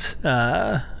route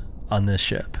on this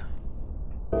ship.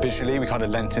 Visually, we kind of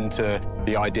lent into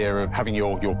the idea of having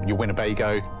your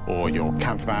Winnebago or your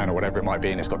camper van or whatever it might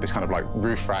be, and it's got this kind of like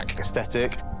roof rack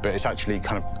aesthetic, but it's actually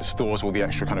kind of stores all the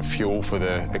extra kind of fuel for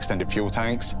the extended fuel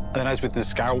tanks. And then as with the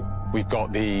Scout, we've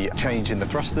got the change in the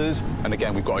thrusters, and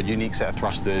again, we've got a unique set of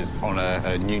thrusters on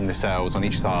a new nacelles on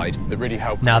each side that really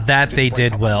help. Now that they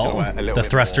did well, the the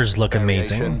thrusters look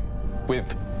amazing.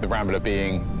 With the Rambler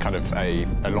being kind of a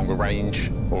longer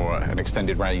range or an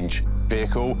extended range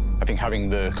vehicle, I think having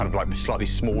the kind of like the slightly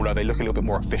smaller, they look a little bit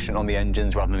more efficient on the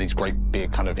engines rather than these great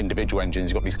big kind of individual engines.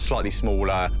 You've got these slightly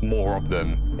smaller, more of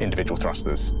them individual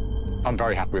thrusters. I'm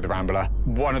very happy with the Rambler.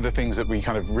 One of the things that we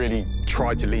kind of really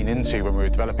tried to lean into when we were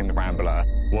developing the Rambler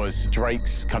was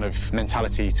Drake's kind of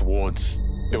mentality towards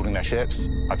building their ships.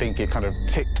 I think it kind of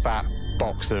ticked that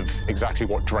box of exactly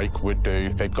what Drake would do.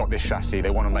 They've got this chassis,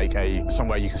 they want to make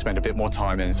somewhere you can spend a bit more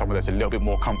time in, somewhere that's a little bit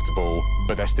more comfortable,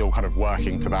 but they're still kind of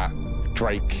working to that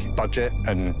Drake budget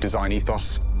and design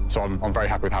ethos. So I'm very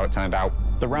happy with how it turned out.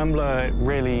 The Rambler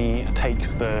really takes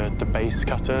the base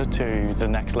cutter to the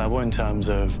next level in terms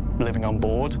of living on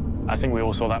board. I think we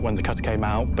all saw that when the cutter came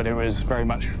out, but it was very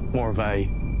much more of a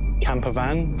camper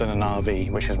van than an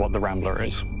RV, which is what the Rambler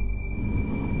is.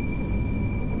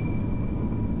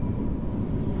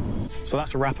 So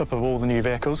that's a wrap-up of all the new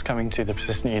vehicles coming to the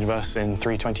Persistent Universe in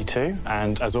 3.22.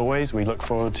 And as always, we look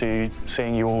forward to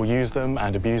seeing you all use them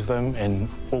and abuse them in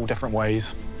all different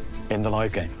ways in the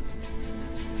live game.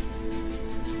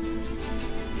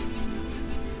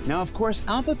 Now, of course,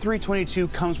 Alpha 322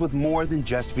 comes with more than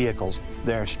just vehicles.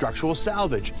 There are structural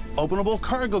salvage, openable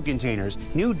cargo containers,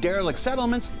 new derelict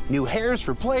settlements, new hairs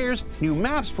for players, new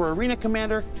maps for Arena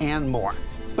Commander, and more.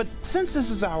 But since this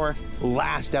is our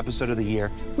last episode of the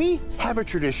year, we have a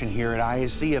tradition here at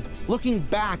ISC of looking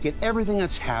back at everything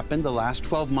that's happened the last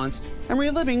 12 months and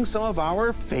reliving some of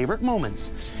our favorite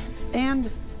moments. And,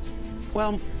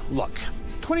 well, look,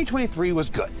 2023 was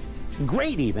good.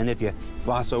 Great even if you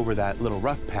gloss over that little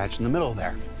rough patch in the middle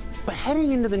there. But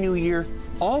heading into the new year,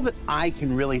 all that I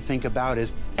can really think about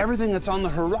is everything that's on the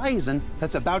horizon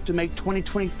that's about to make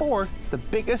 2024 the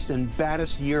biggest and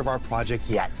baddest year of our project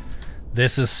yet.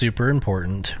 This is super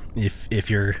important. If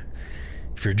you're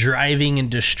driving and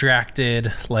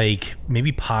distracted, like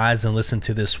maybe pause and listen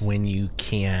to this when you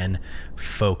can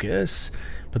focus.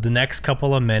 But the next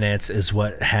couple of minutes is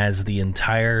what has the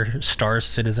entire Star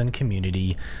Citizen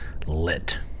community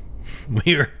lit.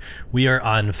 We are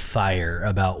on fire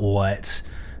about what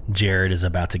Jared is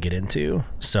about to get into.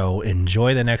 So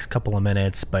enjoy the next couple of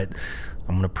minutes, but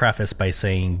I'm going to preface by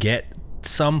saying get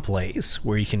someplace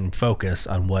where you can focus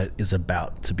on what is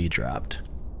about to be dropped.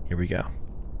 Here we go.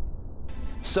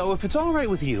 So if it's all right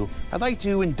with you, I'd like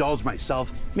to indulge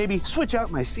myself, maybe switch out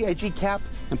my CIG cap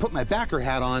and put my backer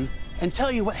hat on and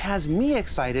tell you what has me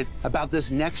excited about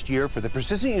this next year for the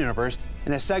Persistent Universe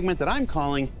in a segment that I'm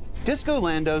calling Disco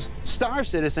Lando's Star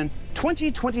Citizen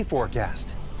 2020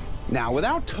 Forecast. Now,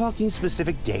 without talking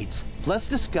specific dates, let's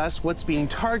discuss what's being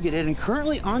targeted and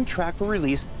currently on track for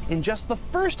release in just the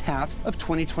first half of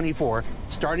 2024,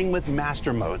 starting with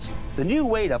Master Modes, the new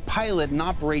way to pilot and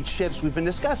operate ships we've been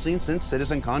discussing since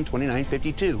CitizenCon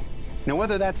 2952. Now,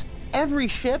 whether that's every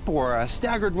ship or a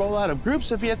staggered rollout of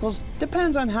groups of vehicles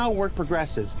depends on how work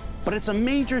progresses, but it's a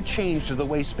major change to the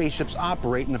way spaceships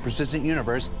operate in the Persistent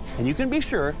Universe, and you can be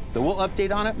sure that we'll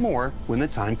update on it more when the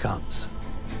time comes.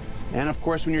 And of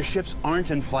course, when your ships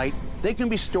aren't in flight, they can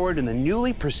be stored in the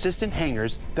newly persistent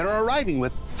hangars that are arriving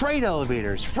with freight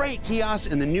elevators, freight kiosks,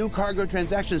 and the new cargo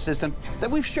transaction system that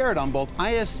we've shared on both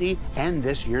ISC and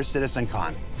this year's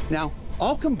CitizenCon. Now,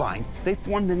 all combined, they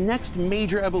form the next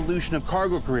major evolution of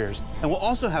cargo careers and will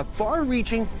also have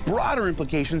far-reaching, broader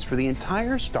implications for the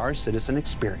entire Star Citizen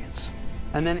experience.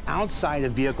 And then outside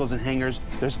of vehicles and hangars,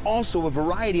 there's also a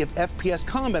variety of FPS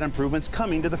combat improvements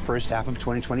coming to the first half of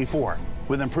 2024,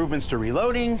 with improvements to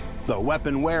reloading, the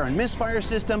weapon wear and misfire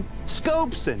system,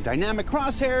 scopes and dynamic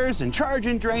crosshairs and charge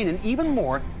and drain, and even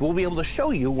more we'll be able to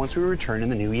show you once we return in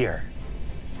the new year.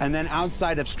 And then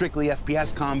outside of strictly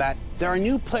FPS combat, there are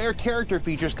new player character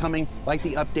features coming, like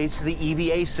the updates to the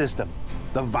EVA system,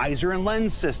 the visor and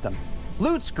lens system,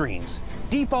 loot screens,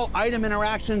 default item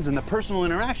interactions in the personal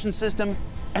interaction system,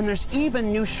 and there's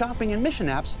even new shopping and mission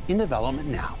apps in development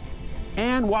now.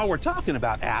 And while we're talking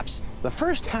about apps, the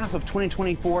first half of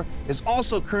 2024 is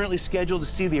also currently scheduled to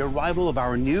see the arrival of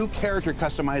our new character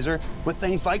customizer with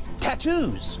things like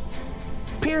tattoos,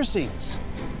 piercings,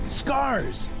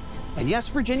 scars, and yes,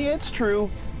 Virginia, it's true,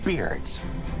 beards.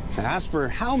 And as for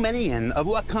how many and of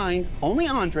what kind, only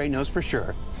Andre knows for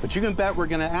sure, but you can bet we're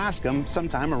gonna ask him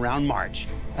sometime around March.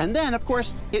 And then, of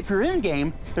course, if you're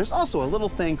in-game, there's also a little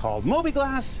thing called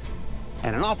Mobiglass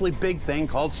and an awfully big thing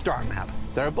called Star Map.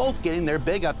 They're both getting their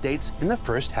big updates in the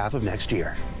first half of next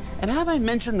year. And have I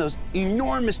mentioned those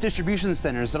enormous distribution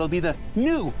centers that'll be the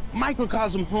new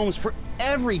microcosm homes for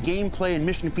every gameplay and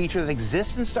mission feature that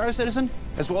exists in Star Citizen,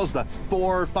 as well as the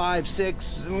 4, 5,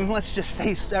 6, let's just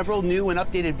say several new and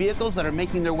updated vehicles that are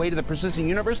making their way to the persistent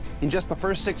universe in just the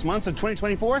first 6 months of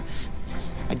 2024?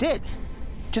 I did,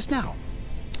 just now.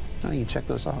 Now you can check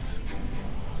those off.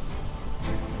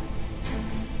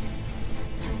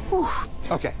 Whew.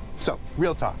 Okay, so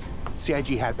real talk,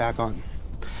 CIG hat back on.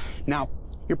 Now,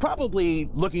 you're probably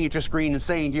looking at your screen and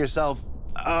saying to yourself,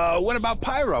 what about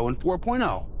Pyro and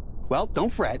 4.0? Well, don't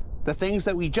fret. The things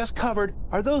that we just covered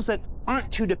are those that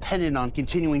aren't too dependent on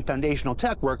continuing foundational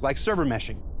tech work like server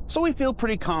meshing. So we feel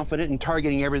pretty confident in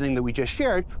targeting everything that we just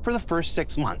shared for the first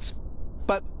 6 months.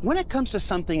 But when it comes to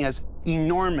something as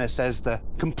enormous as the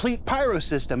complete Pyro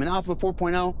system in Alpha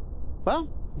 4.0, well,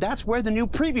 that's where the new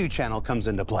preview channel comes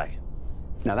into play.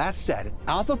 Now that said,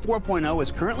 Alpha 4.0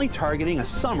 is currently targeting a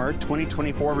summer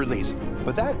 2024 release,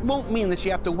 but that won't mean that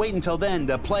you have to wait until then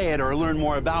to play it or learn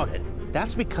more about it.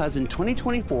 That's because in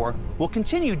 2024, we'll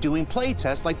continue doing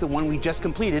playtests like the one we just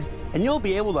completed, and you'll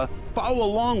be able to follow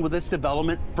along with its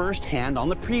development firsthand on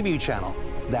the preview channel.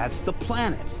 That's the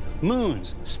planets,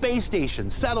 moons, space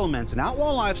stations, settlements, and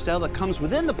outlaw lifestyle that comes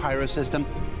within the Pyro system,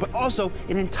 but also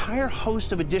an entire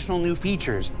host of additional new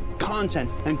features, content,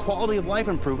 and quality of life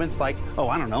improvements like,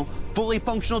 fully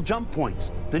functional jump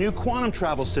points, the new quantum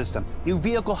travel system, new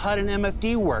vehicle HUD and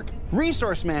MFD work,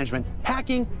 resource management,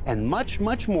 hacking, and much,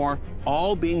 much more,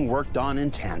 all being worked on in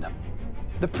tandem.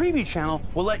 The preview channel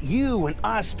will let you and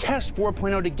us test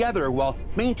 4.0 together while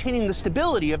maintaining the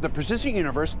stability of the persistent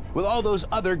universe with all those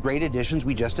other great additions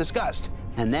we just discussed.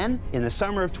 And then, in the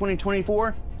summer of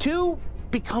 2024, 2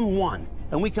 become 1,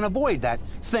 and we can avoid that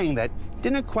thing that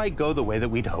didn't quite go the way that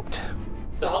we'd hoped.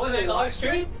 The holiday live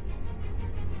stream?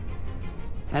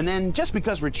 And then, just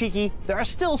because we're cheeky, there are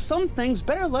still some things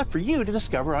better left for you to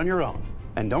discover on your own.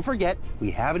 And don't forget,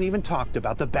 we haven't even talked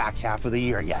about the back half of the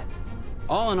year yet.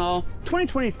 All in all,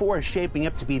 2024 is shaping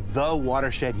up to be the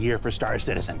watershed year for Star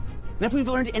Citizen. And if we've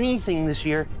learned anything this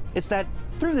year, it's that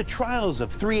through the trials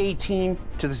of 318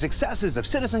 to the successes of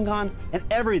CitizenCon and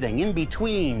everything in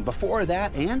between, before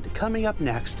that and coming up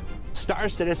next, Star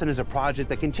Citizen is a project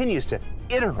that continues to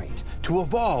iterate, to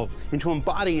evolve, and to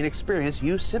embody an experience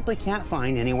you simply can't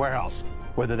find anywhere else,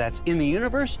 whether that's in the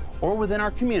universe or within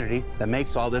our community that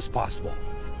makes all this possible.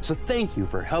 So thank you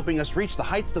for helping us reach the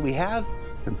heights that we have,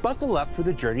 and buckle up for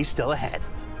the journey still ahead.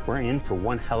 We're in for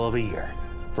one hell of a year.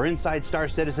 For Inside Star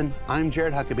Citizen, I'm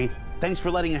Jared Huckabee. Thanks for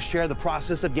letting us share the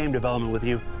process of game development with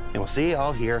you, and we'll see you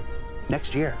all here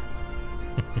next year.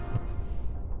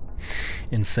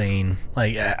 Insane.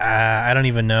 Like, I don't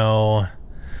even know,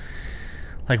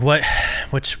 like,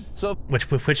 which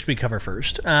should we cover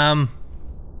first?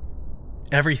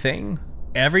 Everything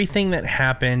that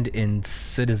happened in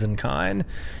CitizenCon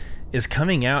is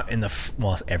coming out in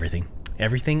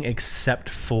everything except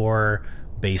for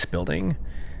base building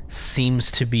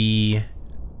seems to be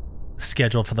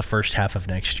scheduled for the first half of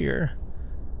next year.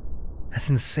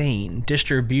 That's insane.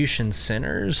 Distribution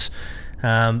centers,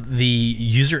 the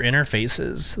user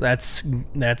interfaces,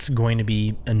 that's going to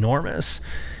be enormous.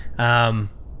 You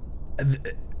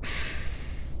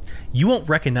won't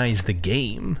recognize the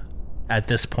game at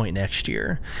this point next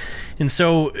year. And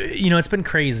so, it's been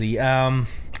crazy.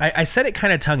 I said it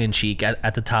kind of tongue-in-cheek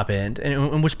at the top end,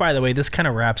 and which, by the way, this kind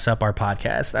of wraps up our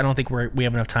podcast. I don't think we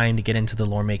have enough time to get into the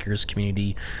Lore Makers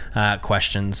community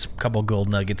questions. A couple gold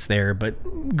nuggets there,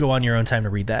 but go on your own time to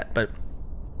read that. But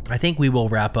I think we will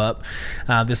wrap up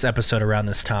this episode around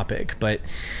this topic. But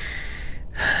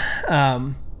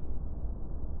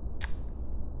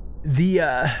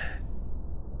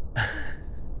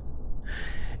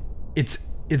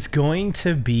it's going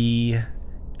to be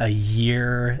a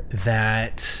year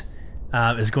that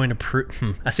is going to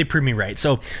prove me right.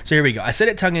 So here we go. I said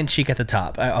it tongue in cheek at the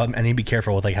top. I need to be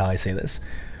careful with how I say this.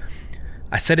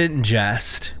 I said it in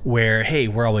jest where, hey,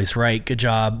 we're always right. Good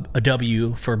job. A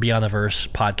W for Beyond the Verse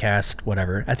podcast,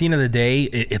 whatever. At the end of the day,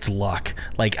 it's luck.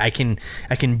 Like I can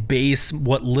base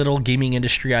what little gaming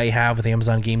industry I have with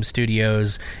Amazon Game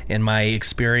Studios and my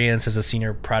experience as a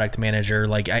senior product manager.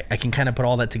 Like I can kind of put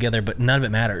all that together, but none of it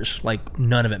matters. Like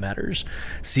none of it matters.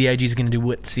 CIG is going to do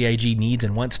what CIG needs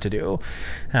and wants to do.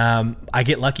 I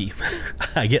get lucky.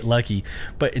 I get lucky.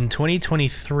 But in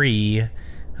 2023,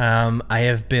 I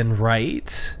have been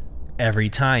right every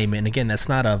time. And again, that's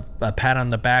not a pat on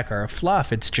the back or a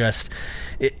fluff. It's just,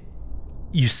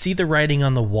 you see the writing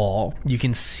on the wall. You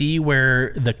can see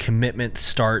where the commitment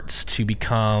starts to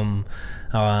become,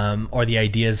 or the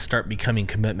ideas start becoming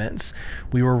commitments.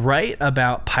 We were right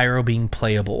about Pyro being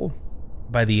playable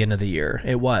by the end of the year.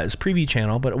 It was preview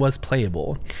channel, but it was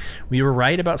playable. We were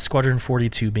right about Squadron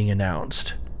 42 being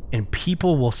announced. And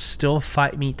people will still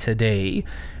fight me today.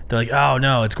 They're like, oh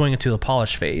no, it's going into the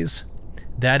polish phase.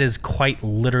 That is quite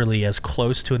literally as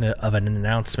close to an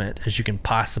announcement as you can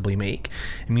possibly make.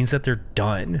 It means that they're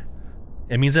done.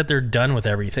 It means that they're done with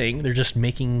everything. They're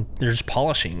just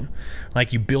polishing.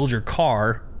 Like you build your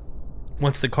car.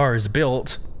 Once the car is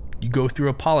built, you go through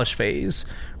a polish phase,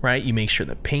 right? You make sure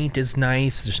the paint is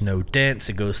nice. There's no dents.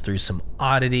 It goes through some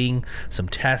auditing, some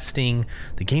testing.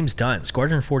 The game's done.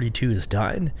 Squadron 42 is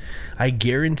done. I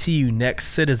guarantee you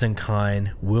next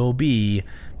CitizenCon will be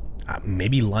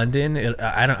maybe London.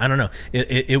 I don't know.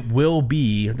 It will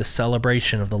be the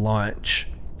celebration of the launch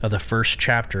of the first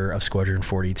chapter of Squadron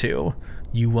 42.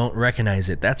 You won't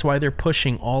recognize it. That's why they're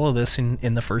pushing all of this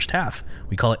in the first half.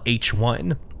 We call it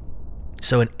H1.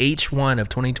 So in H1 of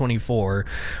 2024,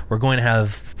 we're going to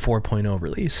have 4.0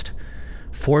 released.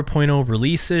 4.0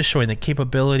 releases showing the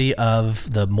capability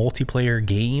of the multiplayer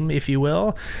game, if you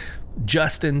will,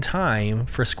 just in time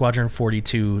for Squadron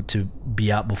 42 to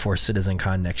be out before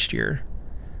CitizenCon next year.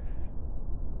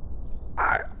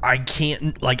 I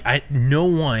can't, no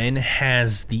one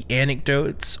has the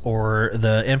anecdotes or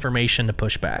the information to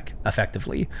push back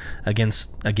effectively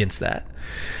against that.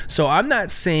 So I'm not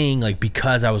saying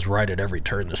because I was right at every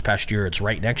turn this past year, it's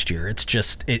right next year. It's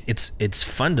just, it's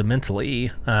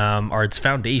fundamentally, or it's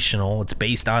foundational. It's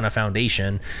based on a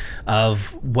foundation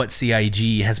of what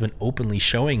CIG has been openly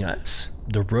showing us.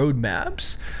 The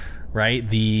roadmaps, right?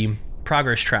 The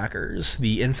progress trackers,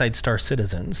 the Inside Star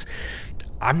Citizens.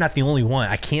 I'm not the only one.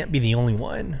 I can't be the only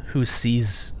one who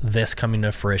sees this coming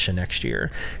to fruition next year.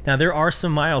 Now, there are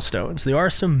some milestones. There are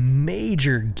some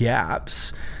major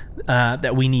gaps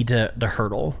that we need to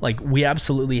hurdle. We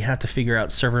absolutely have to figure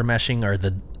out server meshing, or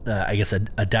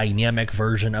a dynamic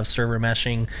version of server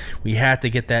meshing. We have to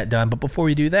get that done. But before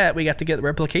we do that, we got to get the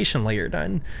replication layer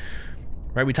done.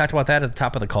 Right, we talked about that at the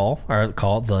top of the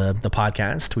the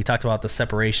podcast. We talked about the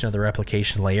separation of the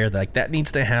replication layer. That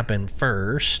needs to happen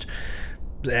first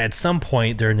at some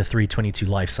point during the 3.22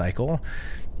 life cycle,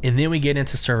 and then we get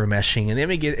into server meshing, and then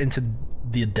we get into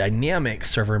the dynamic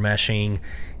server meshing,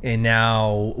 and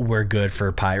now we're good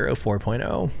for Pyro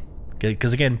 4.0.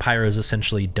 Because again, Pyro is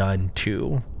essentially done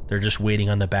too. They're just waiting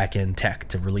on the back end tech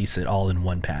to release it all in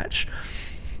one patch.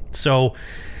 So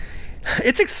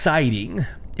it's exciting.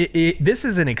 This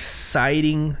is an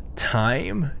exciting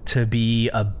time to be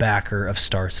a backer of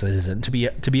Star Citizen, to be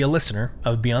a listener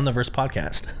of Beyond the Verse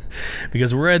podcast,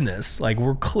 because we're in this.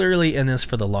 We're clearly in this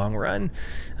for the long run.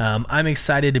 I'm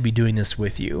excited to be doing this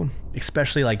with you,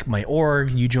 especially my org,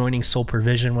 you joining Soul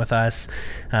Provision with us.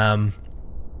 The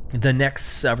next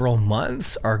several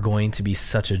months are going to be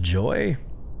such a joy.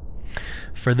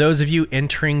 For those of you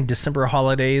entering December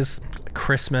holidays,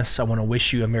 Christmas, I want to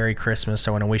wish you a Merry Christmas.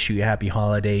 I want to wish you happy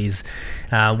holidays.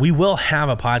 We will have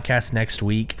a podcast next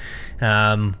week.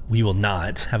 We will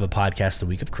not have a podcast the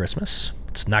week of Christmas.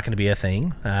 It's not going to be a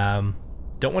thing.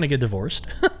 Don't want to get divorced,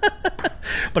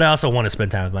 but I also want to spend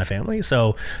time with my family.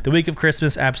 So the week of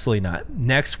Christmas, absolutely not.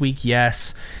 Next week,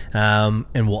 yes. And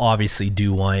we'll obviously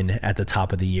do one at the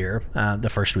top of the year, the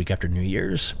first week after New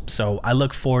Year's. So I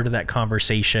look forward to that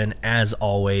conversation as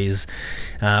always.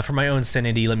 For my own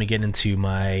sanity, let me get into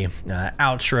my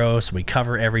outro so we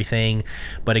cover everything.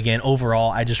 But again,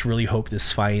 overall, I just really hope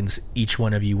this finds each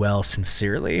one of you well,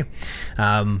 sincerely.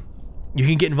 You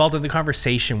can get involved in the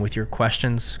conversation with your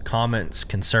questions, comments,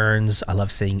 concerns. I love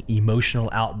saying emotional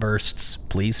outbursts.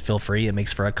 Please feel free. It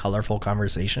makes for a colorful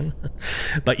conversation.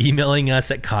 By emailing us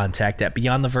at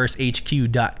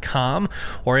contact@beyondtheversehq.com,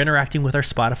 or interacting with our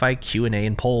Spotify Q&A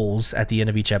and polls at the end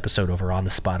of each episode over on the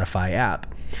Spotify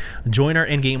app. Join our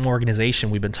in-game organization.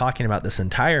 We've been talking about this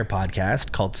entire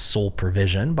podcast, called Soul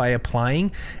Provision, by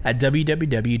applying at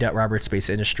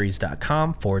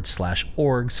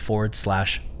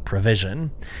www.robertspaceindustries.com/orgs/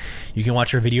 provision. You can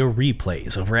watch our video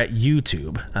replays over at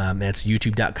YouTube. That's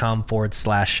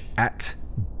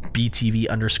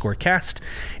youtube.com/@BTV_cast.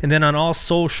 And then on all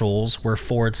socials, we're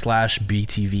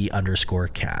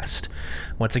 /BTV_cast.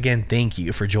 Once again, thank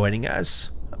you for joining us.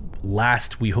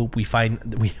 We hope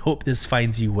this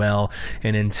finds you well.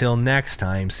 And until next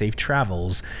time, safe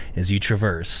travels as you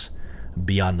traverse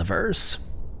beyond the verse.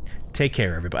 Take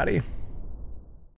care, everybody.